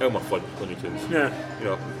Elmer Fudd Looney Tunes. Yeah.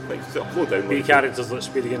 Like sort of slow down. B characters like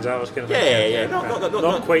Speedy Gonzales kind of thing. Yeah.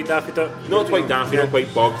 Not quite Daffy Duck. Not quite Daffy, not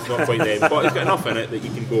quite Bugs, not quite them. But it's got enough in it that you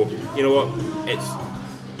can go, you know what, it's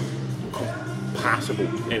passable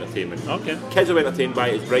entertainment. Okay. Kids are entertained by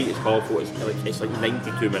it, it's bright, it's colourful, it's like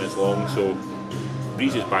 92 minutes long, so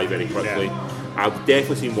breezes by very quickly. Yeah. I've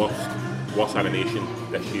definitely seen worse animation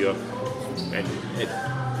this year, and it's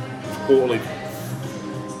totally,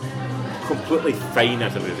 completely fine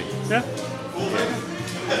as a movie. Yeah.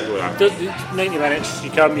 90 minutes, you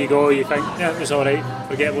come, you go, you think, it was alright,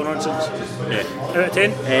 forgettable nonsense. Yeah. Out of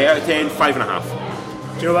 10? Out of 10, 5.5.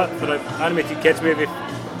 Do you know what, for an animated kids movie,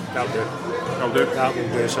 that'll do. That will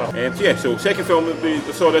do, so. So second film that we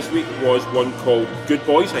saw this week was one called Good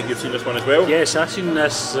Boys. I think you've seen this one as well. Yes, I've seen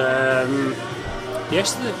this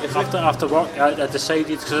yesterday after work. I decided,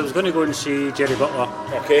 because I was going to go and see Jerry Butler.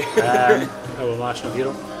 Okay. Our national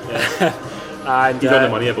hero. Yeah. And he's on the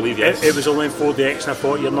money, I believe, yes. It was only in 4DX, and I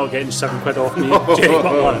thought, you're not getting £7 off me, Jerry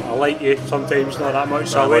Butler. I like you sometimes, not that much,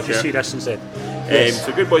 so I went to see this instead. Yes.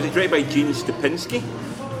 So Good Boys, it's directed by Gene Stupinski,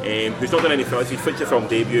 who's not done any films. He's feature film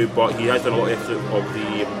debut, but he has done a lot of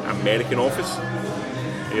the American Office.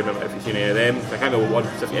 If you've seen any of them, I can't remember one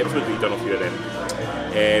specific episode, but he's done a few of them.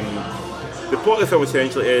 The plot of the film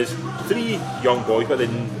essentially is 3 young boys, but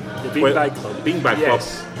then the Beanbag Club. Beanbag Club.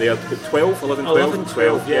 They are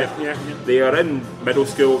 12. Yeah. They are in middle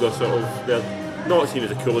school. They're not seen as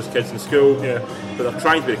the coolest kids in school, but they're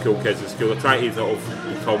trying to be the cool kids in school. They're trying to sort of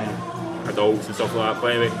become adults and stuff like that.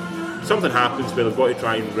 But anyway, something happens where they've got to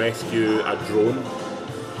try and rescue a drone,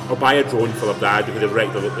 or buy a drone for their dad because they've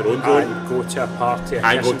wrecked their own drone. And go to a party,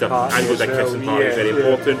 and go to a kissing party, very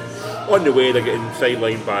important. On the way, they're getting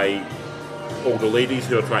sidelined by older ladies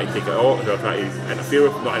who are trying to take it off, who are trying to interfere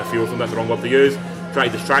with them, that's the wrong word to use, try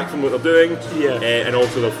to distract from what they're doing, and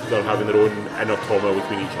also they're having their own inner turmoil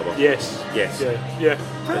between each other. Yes. Yeah.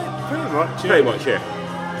 Pretty much, yeah.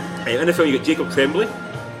 In the film you got Jacob Tremblay,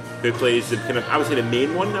 who plays the kind of, I would say the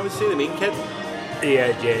main kid.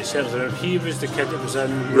 Yeah, certainly. He was the kid that was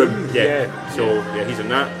in Room. So he's in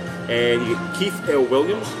that. And you get Keith L.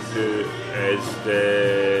 Williams, who is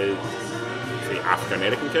the African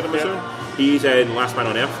American kid, I'm assuming. He's in Last Man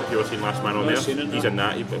on Earth. If you've ever seen Last Man on Earth, he's in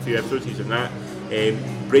that. A few episodes, he's in that.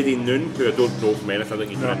 Brady Noon, who I don't know from anything, I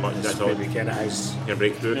think he's done much. That's all. Maybe kind of his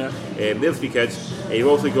breakthrough. They're 3 kids. You've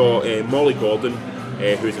also got Molly Gordon,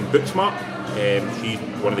 who's in Booksmart. She's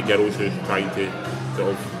one of the girls who's trying to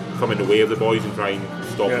sort of come in the way of the boys and try and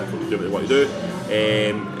stop them from doing what they want to do.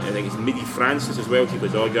 I think it's Midi Francis as well, she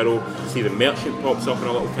plays the other girl. Stephen Merchant pops up in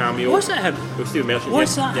a little cameo. Was that him? Well, Stephen Merchant.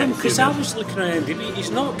 Was that him? Because I was looking at IMDb,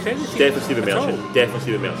 he's not credited. Definitely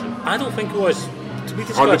Stephen Merchant. I don't think it was. to be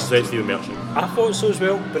discussed. 100% Stephen Merchant. I thought so as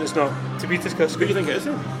well, but it's not. To be discussed. Who do you think it is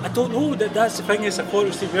then? I don't know. That's the thing is, I thought it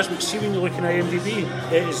was Stephen Merchant, but see when you're looking at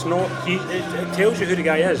IMDb, it is not. It tells you who the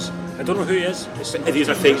guy is. I don't know who he is. Is he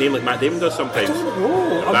a fake name like Matt Damon does sometimes? I don't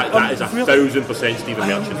know. That is 1,000% Stephen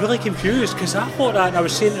Merchant. I'm really confused because I thought that and I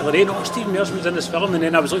was saying to Lorraine, Stephen Merchant was in this film, and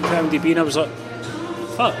then I was looking at IMDb and I was like,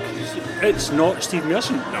 fuck, it's not Stephen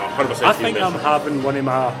Merchant. No, 100% I think I'm having one of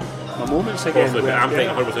my moments again. Possibly, I'm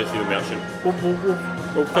thinking 100% Stephen Merchant.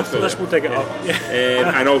 After this we'll dig it up.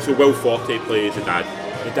 And also Will Forte plays the dad.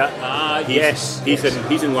 Yes. He's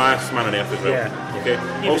in Last Man on Earth as well. Yeah. Okay.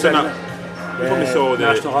 He also was in that. You probably saw the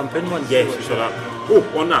National Lampoon one. Yes, you saw that. Oh,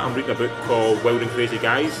 on that I'm reading a book called Wild and Crazy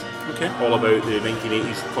Guys. Okay. All about the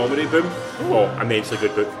 1980s comedy boom. Oh, immensely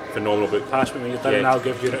good book. Phenomenal book. Pass me when you're done and I'll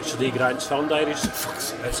give you Richard E. Grant's film diaries.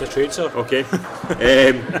 It's a trade, sir. Okay.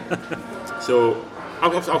 So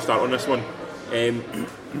I'll start on this one.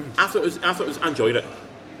 After it was, I enjoyed it.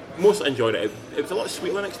 Mostly enjoyed it. It was a lot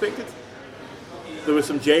sweeter than expected. There were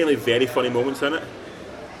some genuinely very funny moments in it.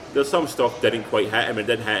 There's some stuff didn't quite hit. I mean, it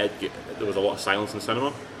didn't hit. There was a lot of silence in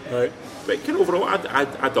cinema. Right. But kind of overall,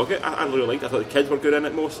 I dug it. I really liked it. I thought the kids were good in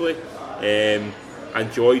it mostly. I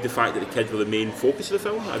enjoyed the fact that the kids were the main focus of the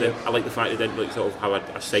film. I liked the fact they didn't like sort of have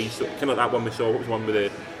a side story. Kind of like that one we saw. What was one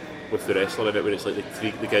with the wrestler in it, where it's like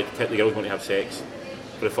the girls want to have sex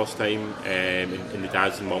for the first time, and the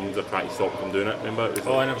dads and mums are trying to stop them from doing it. Remember? It was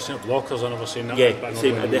I never seen it. Blockers. I never seen that. Yeah,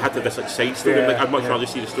 same. They had to have this like side story. Yeah, I'd much rather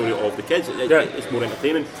see the story of the kids. It's more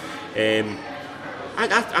entertaining. I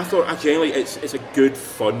thought genuinely it's a good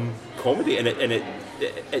fun comedy, and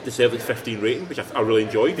it deserved a 15 rating, which I really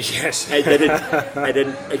enjoyed. Yes. It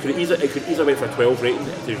could easily went for a 12 rating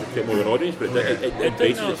to get more of an audience, but it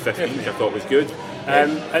rated at 15, which I thought was good.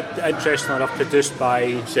 Interesting enough, produced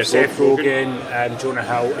by Seth Rogen and Jonah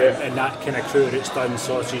Hill, and that kind of crew that's done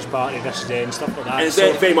Sausage Party, This Is the End, stuff like that. And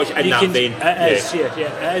it's very much in that vein. It is,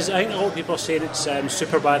 yeah. It is. I think a lot of people are saying it's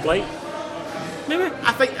Superbad light. Maybe.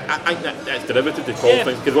 I think that's derivative to call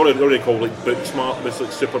things, because what they call like Booksmart was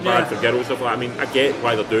like super bad for girls and stuff like that. I mean, I get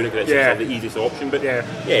why they're doing it, because it's sort of the easiest option, but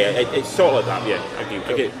it's sort of like that. Yeah,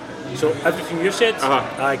 I get. So everything you said,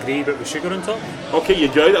 I agree, but with sugar on top. Okay, you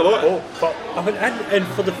enjoyed it a lot. Oh, but I went in, and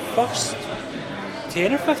for the first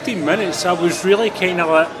 10 or 15 minutes, I was really kind of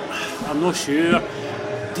like, I'm not sure.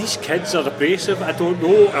 These kids are abrasive. I don't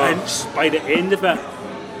know. And by the end of it,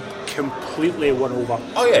 completely won over.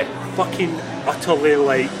 Oh yeah. Fucking utterly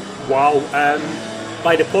like wow.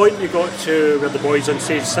 By the point we got to where the boys on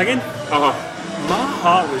stage singing, my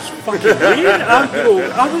heart was fucking raining.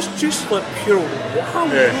 I was just like pure wow.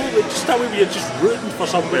 Like just that way you're just rooting for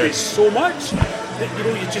somebody so much that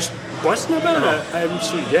you're just buzzing about it.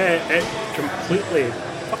 So it completely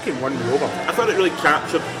fucking won me over. I thought it really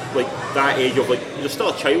captured like that age of like you're still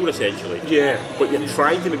a child essentially. Yeah. But you're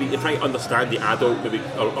trying to understand the adult maybe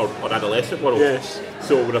or adolescent world. Yes.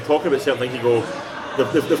 So when they're talking about certain things, you go,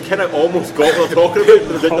 they've kind of almost got what they're talking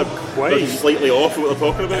about. They're slightly off what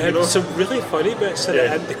they're talking about. You know. Some really funny bits in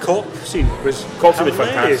it. And the cop scene was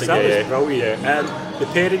fantastic. That was brilliant. The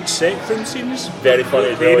parents' sex room scenes, very funny.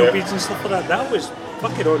 Like, the beads and stuff like that. That was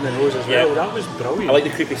fucking on the nose as well. That was brilliant. I like the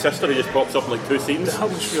creepy sister who just pops up in like 2 scenes. That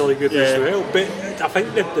was really good as well. But I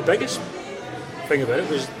think the biggest thing about it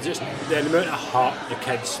was just the amount of heart the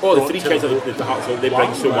kids. Oh, the 3 kids are the heart, so they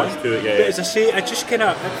bring so much to it. Yeah. But as I say, I just kind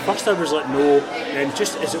of at first I was like no, and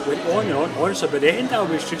just as it went on and on, honestly, by the end I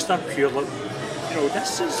was just a pure like,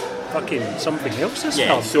 this is fucking something else. This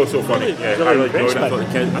film. So funny. Really, I really enjoyed it. I thought the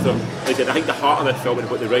kids. I think the heart of this film and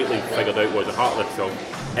what they rightly figured out was the heart of this film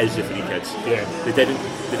is the 3 kids. Yeah. They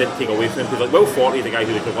didn't take away from them, because like Will Forte, the guy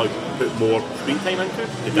who they could like put more screen time into,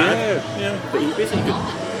 the dad. Yeah. But he basically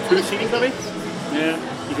got 2 scenes maybe. Yeah.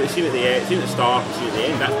 You got a scene at the end, scene at the start, a scene at the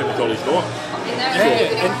end. That's pretty much all he's got.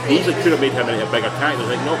 And he easily could have made him into a bigger character.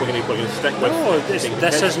 Like, no, we're going to stick with. No, this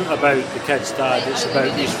isn't about the kid's dad. It's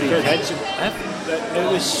about these 3 kids.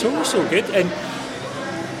 It was so good, and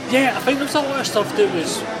I think there's a lot of stuff that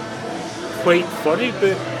was quite funny.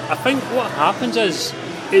 But I think what happens is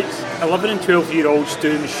it's 11 and 12-year-olds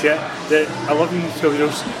doing shit that 11 and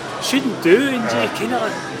 12-year-olds shouldn't do, and you kind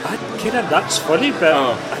of that's funny, but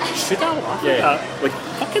I should have laughed at that. Like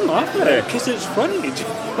fucking laugh at it because it's funny.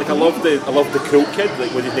 Like I love the cool kid.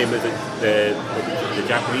 Like what's his name? Is it the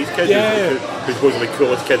Japanese kid? Who's supposed to be the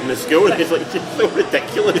coolest kid in the school? And it's like just so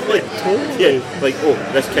ridiculous. Like totally. Like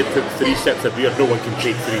this kid took 3 sips of beer. No one can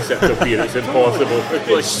take 3 sips of beer. It's impossible.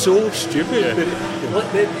 It's so stupid. But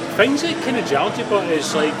like the things that kind of jars you about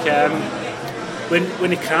is like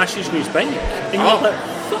when he crashes in his bike, and you're like,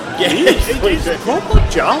 fuck it's proper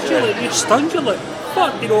jars you, like, it stuns you like,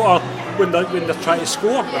 fuck, or when they're trying to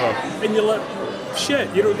score, and you're like, shit,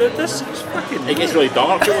 you know, this is fucking... It gets really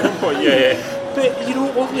dark at one point, yeah. But, you know,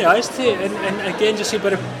 it only has to, and again, just say,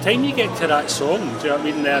 by the time you get to that song, do you know what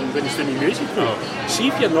I mean, when it's doing the music, see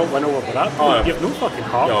if you're not winning over that point, you've no fucking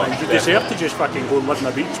heart, man. You deserve to just fucking go and live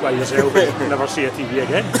on a beach by yourself and never see a TV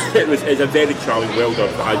again. It's a very charming, well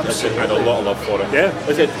done, I had a lot of love for it. Yeah.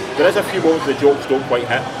 Listen, there is a few moments the jokes don't quite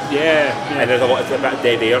hit. Yeah. And there's a bit of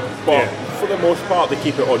dead air, but for the most part they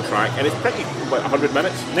keep it on track, and it's pretty, like 100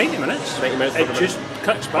 minutes? 90 minutes. 90 minutes. It just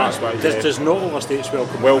cuts past. Does not overstay its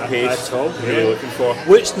welcome. Well paced. At all. Really looking for.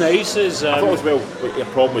 What's nice is... I thought as well, the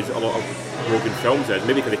problem with a lot of Rogan films is,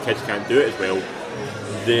 maybe because the kids can't do it as well,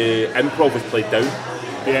 the improv was played down.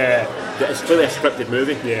 Yeah. It's clearly a scripted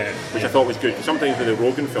movie, which I thought was good. Sometimes with the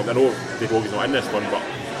Rogan film, I know the Rogan's not in this one, but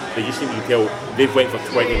they just seem to tell they've went for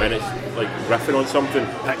 20 minutes like riffing on something,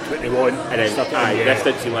 pick what they want, and then this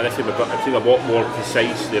didn't seem like this. It seemed a lot more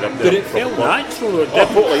concise. But it felt natural. It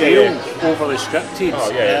didn't feel overly scripted.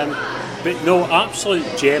 But no, absolute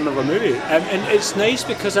gem of a movie, and it's nice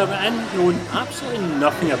because I've known absolutely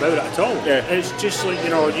nothing about it at all. It's just like, you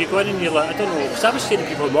know, you go in and you're like, I don't know, because I was saying to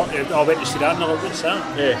people, I went to see that, and they're like, what's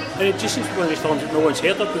that? And it just seems to be one of these films that no one's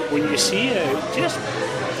heard of, but when you see it, just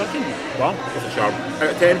fucking wow. It's a charm.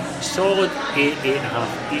 Out of 10? Solid 8,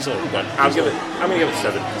 8.5, easily. I'm going to give it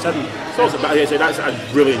 7. 7. Solid, but I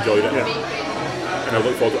really enjoyed it. And I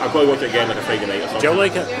look forward to it. I'll probably watch it again like a Friday night or something. Jill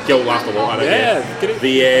like it? Jill laughed a lot at it.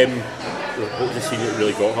 Great. What was the scene that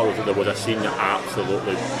really got her? There was a scene that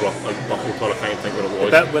absolutely buckled her. I can't think what it was.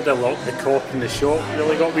 The bit with the cop in the shop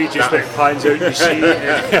really got me. Just when it pans out, you see,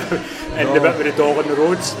 and the bit with the doll on the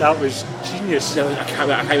roads, that was genius. No, I can't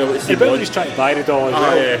remember what the scene was. The bit when he's trying to buy the doll as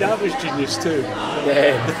well, that was genius too.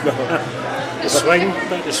 The swing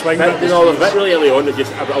bit. No, the bit really early on that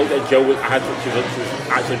just I looked at Jill. She was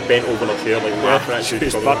actually bent over in her chair, like laughing at. She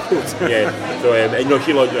was buckled. So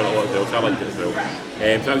she liked doing a lot as well. So I liked it as well. So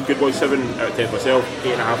that was a good one. 7 out of 10 for myself.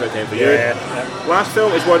 8.5 out of 10 for you. Last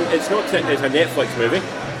film is one. It's a Netflix movie.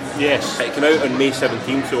 Yes. It came out on May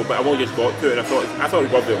 17th. So, but I've only just got to it, and I thought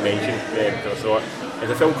it was worth a mention because I saw it.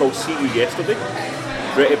 It's a film called See You Yesterday,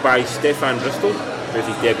 directed by Stefan Bristol. It's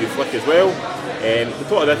his debut flick as well. The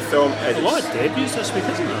plot of this film is... A lot of debuts this week,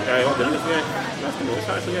 isn't it? A lot of debuts, That's the most,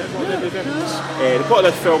 actually, the plot of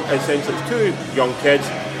this film is essentially it's two young kids,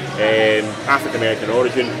 African-American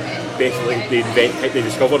origin. Basically, they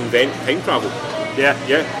discover and invent time travel. Yeah,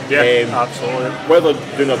 absolutely. While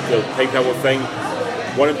they're doing their time travel thing,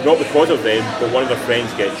 not because of them, but one of their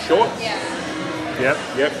friends gets shot.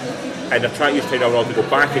 Yep. And they're trying to use time travel to go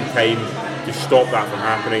back in time to stop that from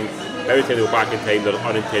happening. Every time they go back in time, there are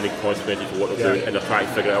unintended consequences for what they're doing, and they're trying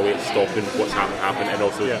to figure out a way of stopping what's happening, and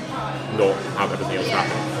also not have everything else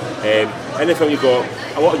happen. In the film, you've got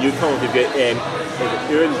a lot of newcomers. You've got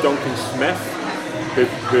Ewan Duncan Smith,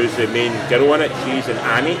 who's the main girl in it. She's an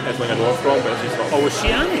Annie, that's where I know her from, but she's not. Oh, was she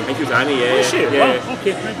Annie? I think she was Annie, Was she? Yeah. Oh,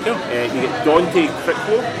 okay, cool. You get Dante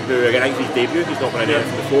Cricklow, who again, I think his debut, he's not been in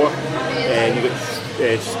anything before. And you get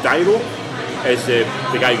Styro, is the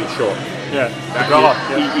guy who gets shot.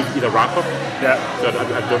 He's a rapper. So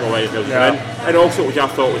I don't know why he's in. And also, which I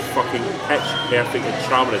thought was fucking pitch perfect and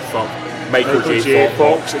charming as fuck, Michael J.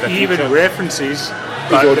 Fox. He even references.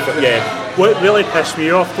 Yeah. What really pissed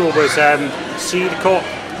me off though was see the cop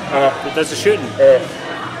that does the shooting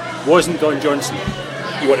wasn't Don Johnson.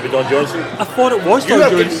 You want to be Don Johnson? I thought it was Don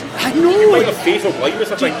Johnson. I know. You like a facial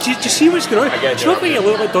blindness, I think. Do you see what's going on? Do you not think you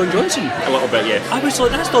look like Don Johnson? A little bit, yes. I was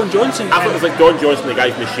like, that's Don Johnson. I thought it was like Don Johnson, the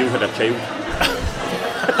guy from The Shield, had a child.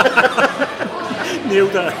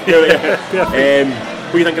 Nailed it.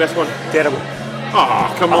 What do you think of this one? Terrible.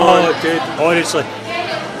 Oh, come on. Oh, dude. Honestly.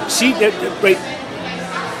 See,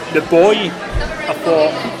 the boy, I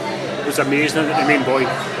thought, was amazing, the main boy.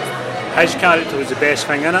 His character was the best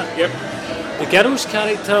thing in it. Yep. The girl's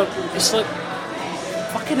character, it's like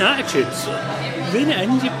fucking attitudes. Rein it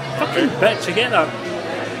in, you fucking bitch, I get that.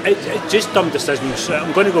 It's just dumb decisions.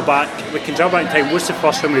 I'm going to go back, we can jump back in time. What's the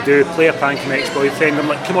first thing we do? Play a prank on my ex-boyfriend. I'm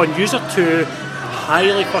like, come on, use are two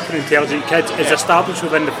highly fucking intelligent kids. It's established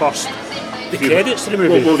within the first credits to the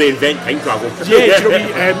movie. Well, they invent time travel. Yeah, do you know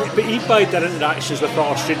what I mean? But even by their interactions with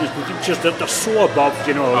other students and teachers, they're so above,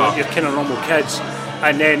 you know, like your kind of normal kids.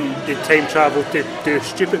 And then they time travel to do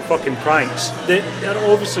stupid fucking pranks. They're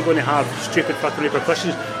obviously going to have stupid fucking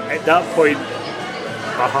repercussions. At that point,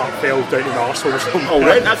 my heart fell down to my arsehole or something. Oh,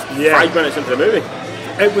 right, that's 5 minutes into the movie.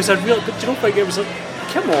 It was a real, but do you know what, it was like,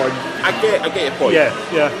 come on. I get your point. Yeah.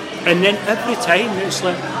 And then every time it's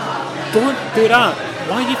like, don't do that.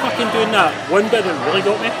 Why are you fucking doing that? One bit that really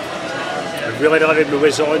got me, it really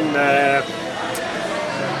was on,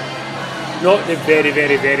 not the very,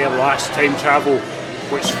 very, very last time travel,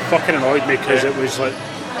 which fucking annoyed me because it was like,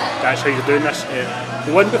 that's how you're doing this.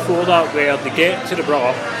 The one before that, where they get to the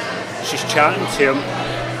brother, she's chatting to him,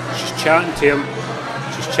 she's chatting to him,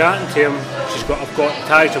 she's chatting to him, I've got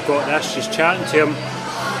ties, I've got this, she's chatting to him,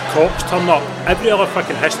 cops turn up. Every other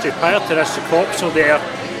fucking history prior to this, the cops are there,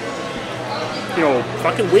 you know,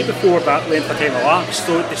 fucking way before that length of time elapsed,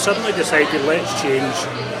 so they suddenly decided, let's change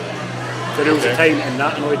the rules of time, and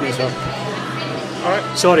that annoyed me as well.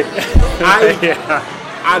 Alright. Sorry.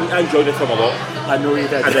 I enjoyed this film a lot. I know you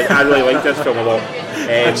did. I really liked this film a lot.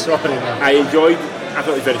 Sorry, man. I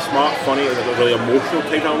thought it was very smart, funny, it was a really emotional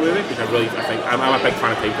time travel movie, because I'm a big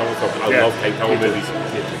fan of time travel films. I love time travel movies.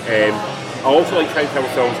 I also like time travel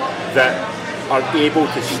films that are able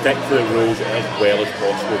to stick to the rules as well as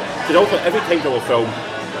possible. Because also every time travel film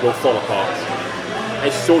will fall apart.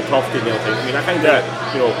 It's so tough to nail things. I mean, I find that,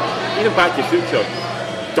 you know, even Back to the Future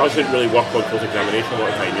doesn't really work on close examination a lot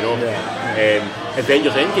of time, you know.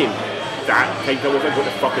 Avengers Endgame, that time travel thing, what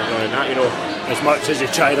the fuck is going on in that, you know? As much as they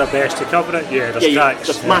try their best to cover it, there's cracks.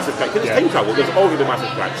 There's massive cracks. Because it's time travel, there's always going to be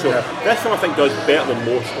massive cracks. So this film I think does better than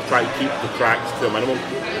most of trying to keep the cracks to a minimum,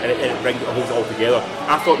 and it holds it all together.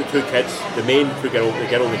 I thought the two kids, the main two girl, the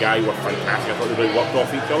girl and the guy, were fantastic. I thought they really worked off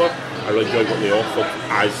each other. I really enjoyed what they offered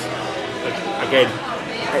as, again,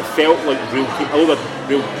 it felt like real people, although it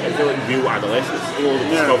felt like real adolescents, you know,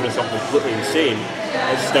 discovering something completely insane,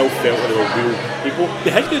 it still felt like they were real people.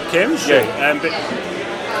 They had good chemistry, but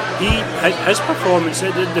his performance,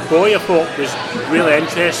 the boy I thought was really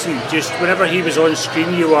interesting. Just whenever he was on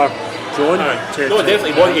screen, you were drawn to. No,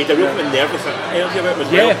 definitely. He had a real nervous energy about him as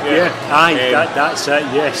well. That's it.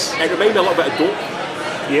 Yes. It reminded me a little bit of Dope.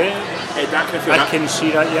 Yeah. That kind of thing. I can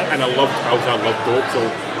see that. Yeah. And I love Dope. So you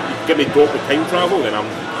give me Dope with time travel, then I'm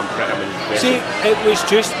interested. See, it's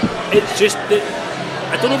just that.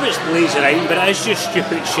 I don't know if it's lasering, but it is just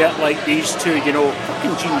stupid shit like these two, you know,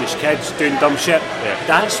 fucking genius kids doing dumb shit.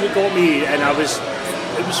 That's what got me, and it was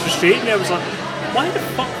frustrating me. I was like, why the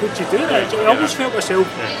fuck would you do that? I always felt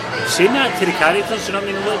myself saying that to the characters, you know what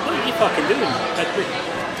I mean? Like, what are you fucking doing?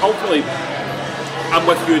 Ultimately, I'm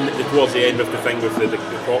with you towards the end of the thing with the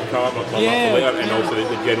cop car, not later, and also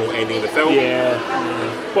the general ending of the film.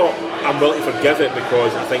 But I'm willing to forgive it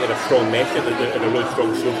because I think it had a strong message, and a really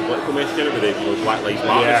strong social political message in it with the Black Lives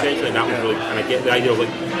Matter essentially, and that was really, and I get the idea of like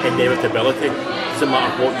inevitability. It doesn't matter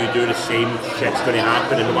what you do, the same shit's going to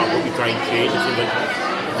happen, and no matter what you try and change, it seems like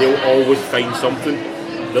they'll always find something.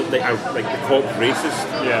 Like the cop's racist.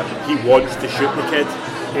 He wants to shoot the kid.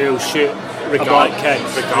 He'll shoot a black kid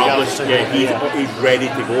regardless. He's ready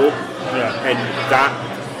to go, and that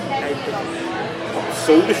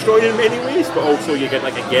soul destroying in many ways. But also you get I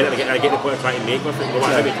get the point I'm trying to make with it. No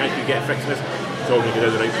matter how many times you get fixing this, it's all going to go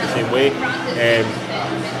down the right the same way.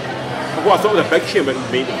 What I thought was a big shame about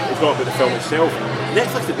it's not about the film itself.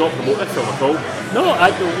 Netflix did not promote this film at all. No,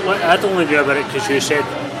 I'd only knew about it because you said,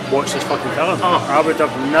 watch this fucking film. I would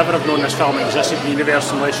have never have known this film existed in the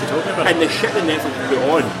universe unless you told me about it. And the shit that Netflix put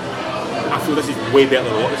on, I feel this is way better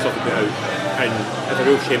than a lot of stuff they put out. And it's a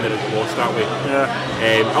real shame that it's lost that way.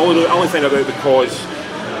 I only find out because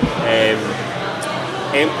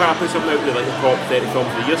Empire put something out with like the top 30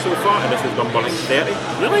 films of the year so far, and this was number like 30.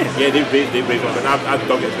 Really? Yeah, they raised it, and I've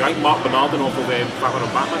dug it. I think Mark Bernardin off of Batman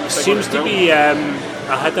and Batman. Seems to be. I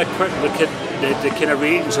had a quick look at the kind of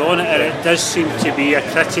ratings on it, and it does seem to be a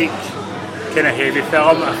critic kind of heavy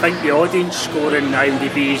film. I think the audience score in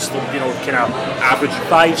IMDb is, you know, kind of average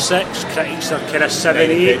 5-6. Critics are kind of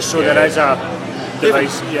 7-8. So there is a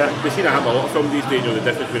device. We've seen that happen a lot of films these days. You know, the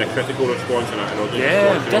difference between a critical response and an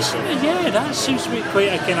audience response. That seems to be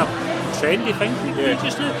quite a kind of trendy thing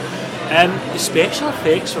just now. The special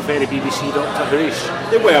effects were very BBC Doctor Who-ish.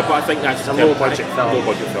 They were, but I think that's a low budget film.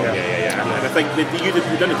 And I think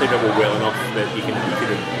you've done the time well enough that you can.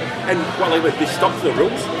 And they stuck to the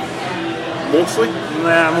rules. Mostly.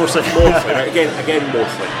 Mostly. Right? Again,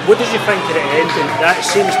 mostly. What did you think of the ending? That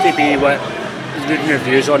seems to be what reading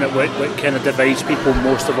reviews on it, what kind of divides people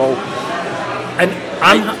most of all. And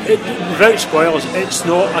without spoilers, it's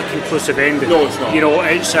not a conclusive ending. No, it's not. You know,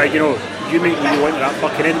 it's you make me want that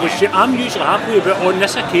fucking end, which I'm usually happy with, but on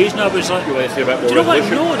this occasion I was like, you want to see a bit more do you know what?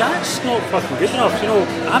 resolution? No, that's not fucking good enough. You know,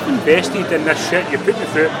 I've invested in this shit, you put me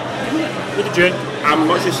through it. What did you? I'm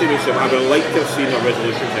much the same as you. I would like to have seen a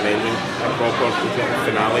resolution to an ending, a proper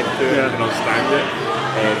finale to it, and understand it.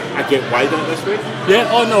 I get why they're this way. Yeah,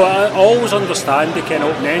 no, I always understand the kind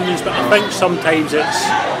of open endings, but I think sometimes you've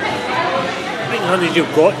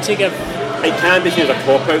got to give. It can be seen as a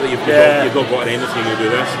cop out that you've not got an ending so you do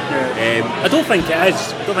this. I don't think it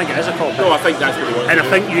is. I don't think it is a cop out. No, I think that's what they want. And I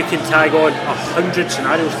think you can tag on 100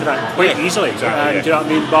 scenarios to that quite easily. Exactly, do you know what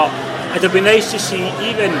I mean? But it'd be nice to see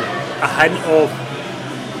even a hint of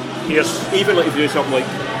here's even like if you do something like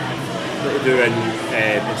they do in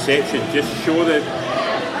Inception, just show the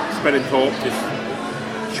spinning top, just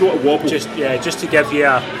show it wobble. Just to give you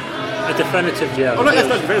a definitive Oh no, that's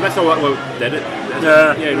not what did it.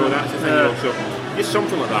 That's the thing. Also, just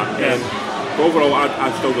something like that. But overall,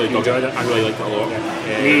 I still really dug it. I really liked it a lot.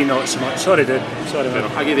 Me, not so much. Sorry, dude. Sorry, man.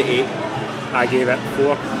 I gave it 8. I gave it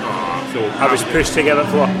 4. So I was pushed to give it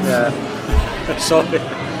 4. Yeah. Sorry.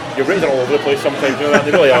 Your ratings are all over the place sometimes, you know that?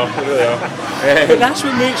 They really are. But that's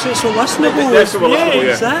what makes it so listenable.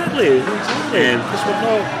 Exactly. Because we're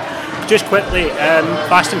not... Just quickly,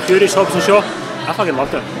 Fast and Furious, Hobbs and Shaw. I fucking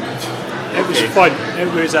loved it. It was fun. It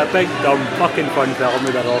was a big, dumb, fucking fun film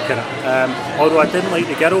with a rock in it. Although I didn't like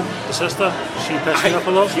the girl, the sister. She pissed me off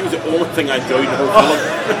a lot. She was the only thing I enjoyed in the whole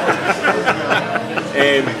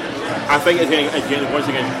film. I think it's again once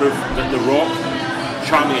again proof that The Rock,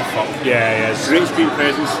 charming as fuck. Yeah. Great screen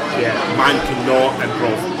presence. Yeah. Man cannot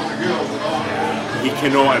improv. He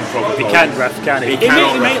cannot improv. He can't riff, can he? He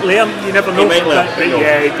might learn. You never know.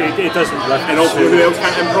 He doesn't riff. And also, who else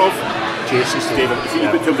can't improv? Jason Statham. See, you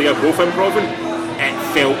put together both improving, I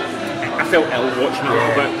felt ill watching it a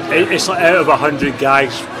little bit. It's like out of 100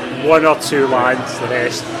 guys, 1 or 2 lines, the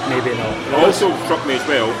rest maybe not. It also struck me as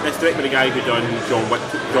well, it's directed by the guy who done John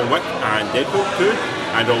Wick and Deadpool 2,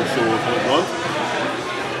 and also Atomic Blonde.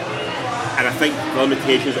 And I think the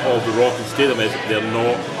limitations of The Rock and Statham is they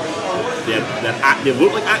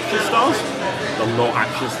look like action stars, they're not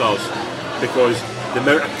action stars, because the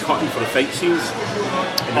amount of cutting for the fight scenes.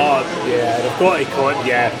 They've got to cut.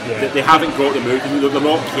 They haven't got the move. They're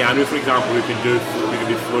not Keanu, for example, who can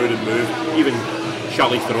be fluid and move. Even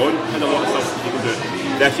Charlize Theron and a lot of stuff you can do.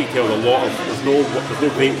 This you tell a lot of. There's no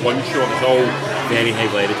great one shot. It's all very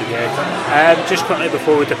heavily edited. Just quickly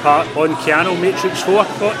before we depart on Keanu, Matrix 4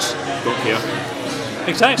 thoughts. Don't care.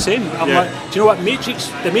 Exact same. I'm like, do you know what? The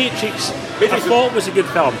Matrix I thought was a good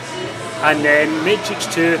film. And then Matrix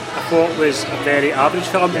 2 I thought was a very average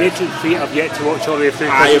film. Matrix 3 I've yet to watch all the way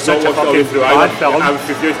through because it's such a fucking bad film. I was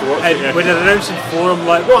refused to watch it. When they're announcing 4 I'm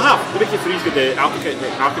like... Well, the Matrix 3's got the architect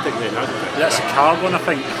That's a car one, I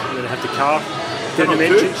think. Where they have the car. Doing the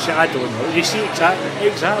Matrix, I don't know. You see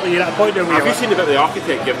exactly, you're at a point there where have you seen about the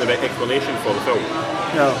architect giving a bit of explanation for the film?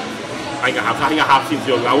 No. I think I have seen it.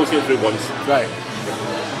 I will see it through once. Right.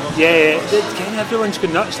 Yeah, again, everyone's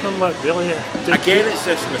going nuts and I'm like, really? Again, it's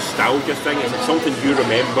this nostalgia thing. It's something you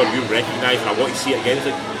remember, you recognise, and I want to see it again.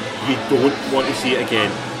 It's like, you don't want to see it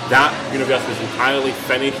again. That universe was entirely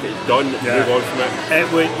finished, it's done, move on from it.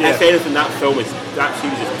 If anything, that series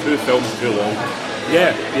is 2 films too long.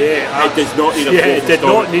 It does not need a 4th. It did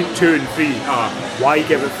not need 2 and 3. Why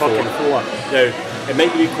give it fucking 4? Now, it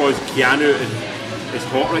might be because Keanu is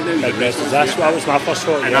hot right now. That was my first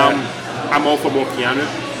thought. And I'm all for more Keanu.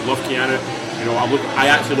 Love Keanu. You know, I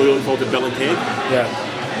actually really look forward to Bill and Ted. Yeah.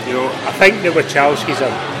 You know, I think the Wachowskis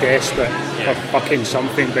are desperate for fucking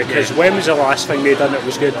something because when was the last thing they done that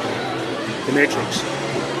was good? The Matrix.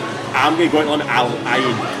 I'm going to go into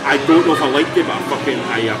I don't know if I liked it, but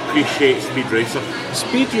I appreciate Speed Racer.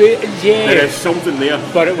 There is something there.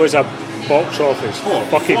 But it was a box office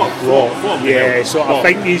fucking flop. So I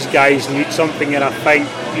think these guys need something, and I think,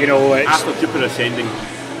 you know, it's... After Jupiter Ascending,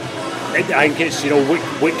 I think it's, you know,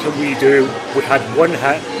 what can we do? We had one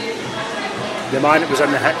hit. The man that was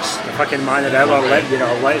in the hits, the fucking man that ever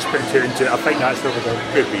let's put 2 and 2. I think that's what we're doing.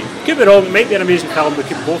 Could be wrong. It might be an amazing film. We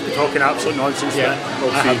could both be talking absolute nonsense. I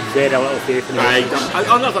have very little faith in it. I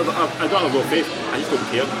don't have real faith. I just don't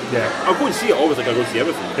care. I'll go and see it always like I go see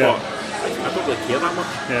everything. But I don't really care that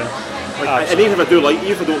much. And even if I don't like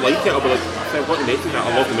it, I'll be like, I want the Matrix.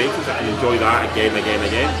 I love the Matrix. I can enjoy that again.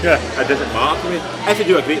 It doesn't matter to me. If they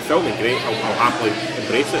do a great film, then great. I'll happily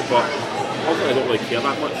embrace it. But ultimately, I don't really care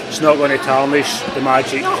that much. It's not going to tarnish the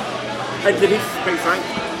magic. No. And to be quite frank,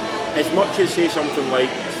 as much as say something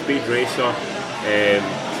like Speed Racer,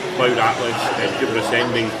 Cloud Atlas, and Jupiter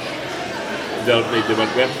Ascending, they were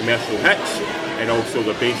commercial hits. And also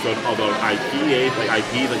they're based on other IP,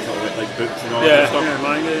 like books and all that stuff.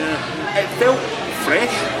 It felt fresh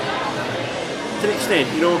to an extent,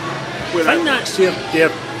 you know. I think that's their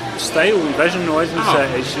style and vision, though, isn't it?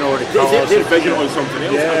 It's, you know, the colours. Their vision on something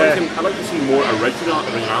else. I'd like to see more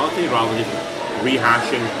originality rather than just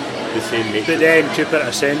rehashing the same nature. But then Jupiter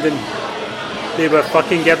Ascending, they were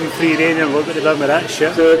fucking giving free rein and look what they've done with that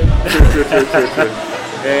shit. True.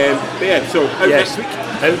 So next week.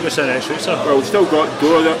 Out was the next week, sir. Well, we've still got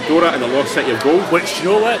Dora and the Lost City of Gold. Which, you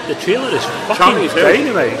know what, the trailer is fucking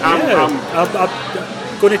dynamite. I'm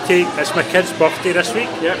going to take, it's my kid's birthday this week,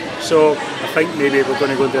 so I think maybe we're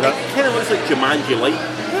going to go and do that. It kind of looks like Jumanji Light.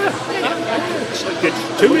 It's good.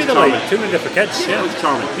 Tomb Raider for kids. Yeah, it's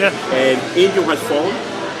charming. Yeah. Angel Has Fallen,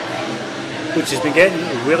 which has been getting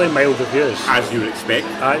really mild reviews, as you would expect.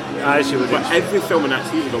 As you would but expect. every film in that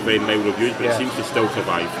series got very mild reviews, but it seems to still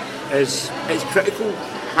survive. It's critical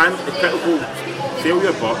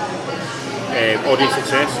failure, but audience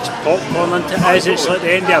success. It's popcorn, it's like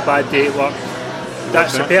the end of a bad day at work.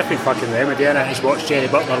 That's the perfect fucking remedy, and it's watch Jerry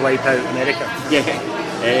Butler wipe out America. Yeah.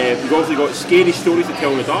 We've also got Scary Stories to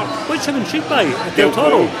Tell in the Dark, which I'm intrigued by. Del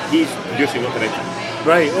Toro. He's producing, not directing.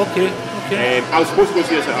 Right. Okay. I was supposed to go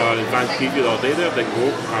see this at an advanced preview the other day there, didn't go.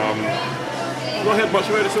 I've not heard much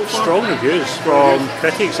about it so far. Strong reviews from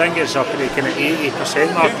critics. I think it's up at the kind of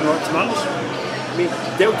 80% mark on Rotten Tomatoes. I mean,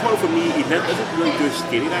 Del Toro for me, he doesn't really do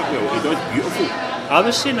scary that well. He does beautiful. I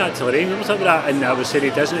was saying that to Lorraine, we were talking about that, and I was saying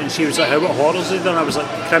he doesn't, and she was like, "What horrors has he done?" I was like,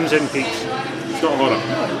 "Crimson Peaks." It's not a horror.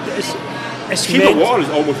 It's Shape of Water is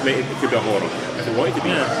almost meant it could be a horror if it wanted to be.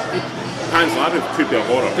 Yeah. Pan's Labyrinth could be a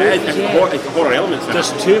horror. It's horror elements in it.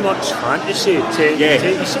 There's too much fantasy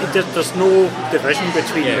there's no division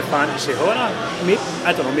between the fantasy horror. Maybe,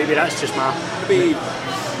 I don't know, maybe that's just my... Maybe,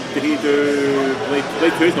 did he do...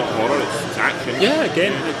 Blade 2 is not horror, it's action. Yeah,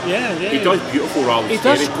 again, yeah. He does beautiful rather than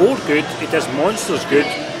scary. He does gore good, he does monsters good.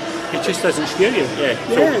 It just doesn't scare you. Yeah,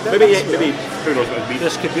 so maybe, who knows what it would be.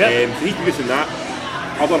 This could be it. He's producing that.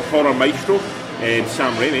 Other horror maestro,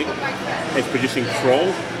 Sam Raimi, is producing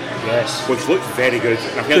Crawl. Yes. Which looks very good.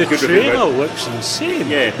 The trailer looks insane.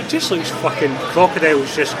 Yeah. It just looks fucking...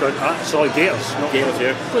 Crocodiles just going... Sorry, gators. Not gators,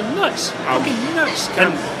 yeah. Going nuts. Fucking nuts.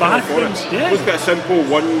 And bathrooms, yeah. Looks like a simple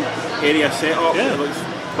one area setup. Yeah. It looks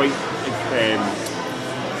quite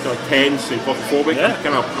sort of tense and claustrophobic. Yeah.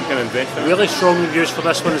 I'm kind of invested. Really strong reviews for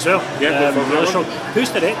this one as well. Yeah, really strong.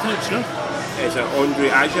 Who's directing it, do you know? It's Andre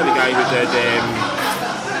Aja, the guy who did...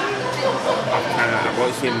 I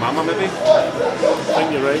want to say Mama, maybe? I think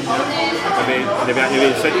you're right, yeah. Maybe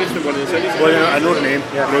Insidious, one of the Insidious? Well, I know the name,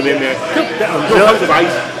 yeah. I know the name, yeah. Hills of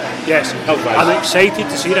Eyes. Yes, I'm excited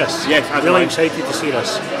to see this. Yes, really excited to see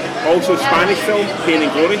this. Also, Spanish film, Pain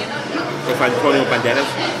and Glory, with Antonio Banderas.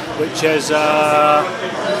 Which is a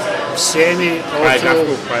semi-biographic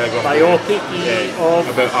of...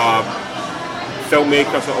 About a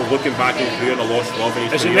filmmaker sort of looking back in his career and a lost love in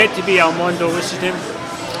his career. Is it meant to be Armando, what's his name?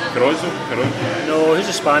 Carón. No, who's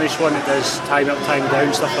a Spanish one that does Time Up, Time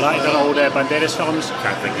Down, stuff like that. He's done all the Banderas films.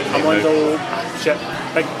 Can't think of his name. Armando,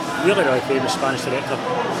 big, really famous Spanish director.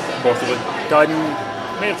 Possibly.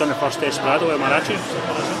 May have done the first Desperado with Mariachi.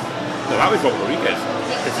 No, that was Robert Rodriguez.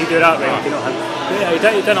 Did he do that? Right, you know him. Yeah,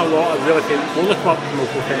 he done a lot of really famous. We'll look him up and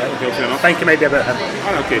we'll find out. I think it might be about him.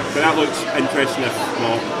 Oh, okay, but that looks interesting. If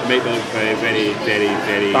not, it might look very, very,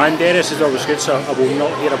 very. Banderas is always good, so I will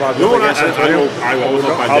not hear about it. No, I will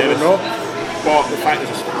love Banderas. But the fact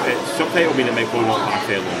that it's subtitle means it might probably not last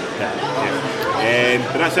very long.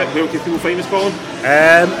 But that's it. Where can people find us, Colin?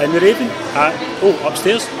 In the Raven.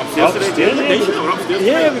 Upstairs. Upstairs.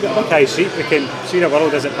 Yeah, we've got a big high seat. We can see the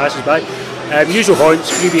world as it passes by. Usual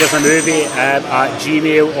haunts, 3 Beers a Movie at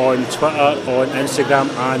Gmail, on Twitter, on Instagram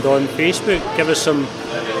and on Facebook. Give us some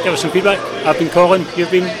feedback. I've been Colin,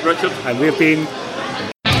 you've been Richard, and we've been 3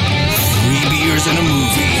 Beers and a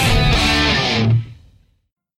Movie.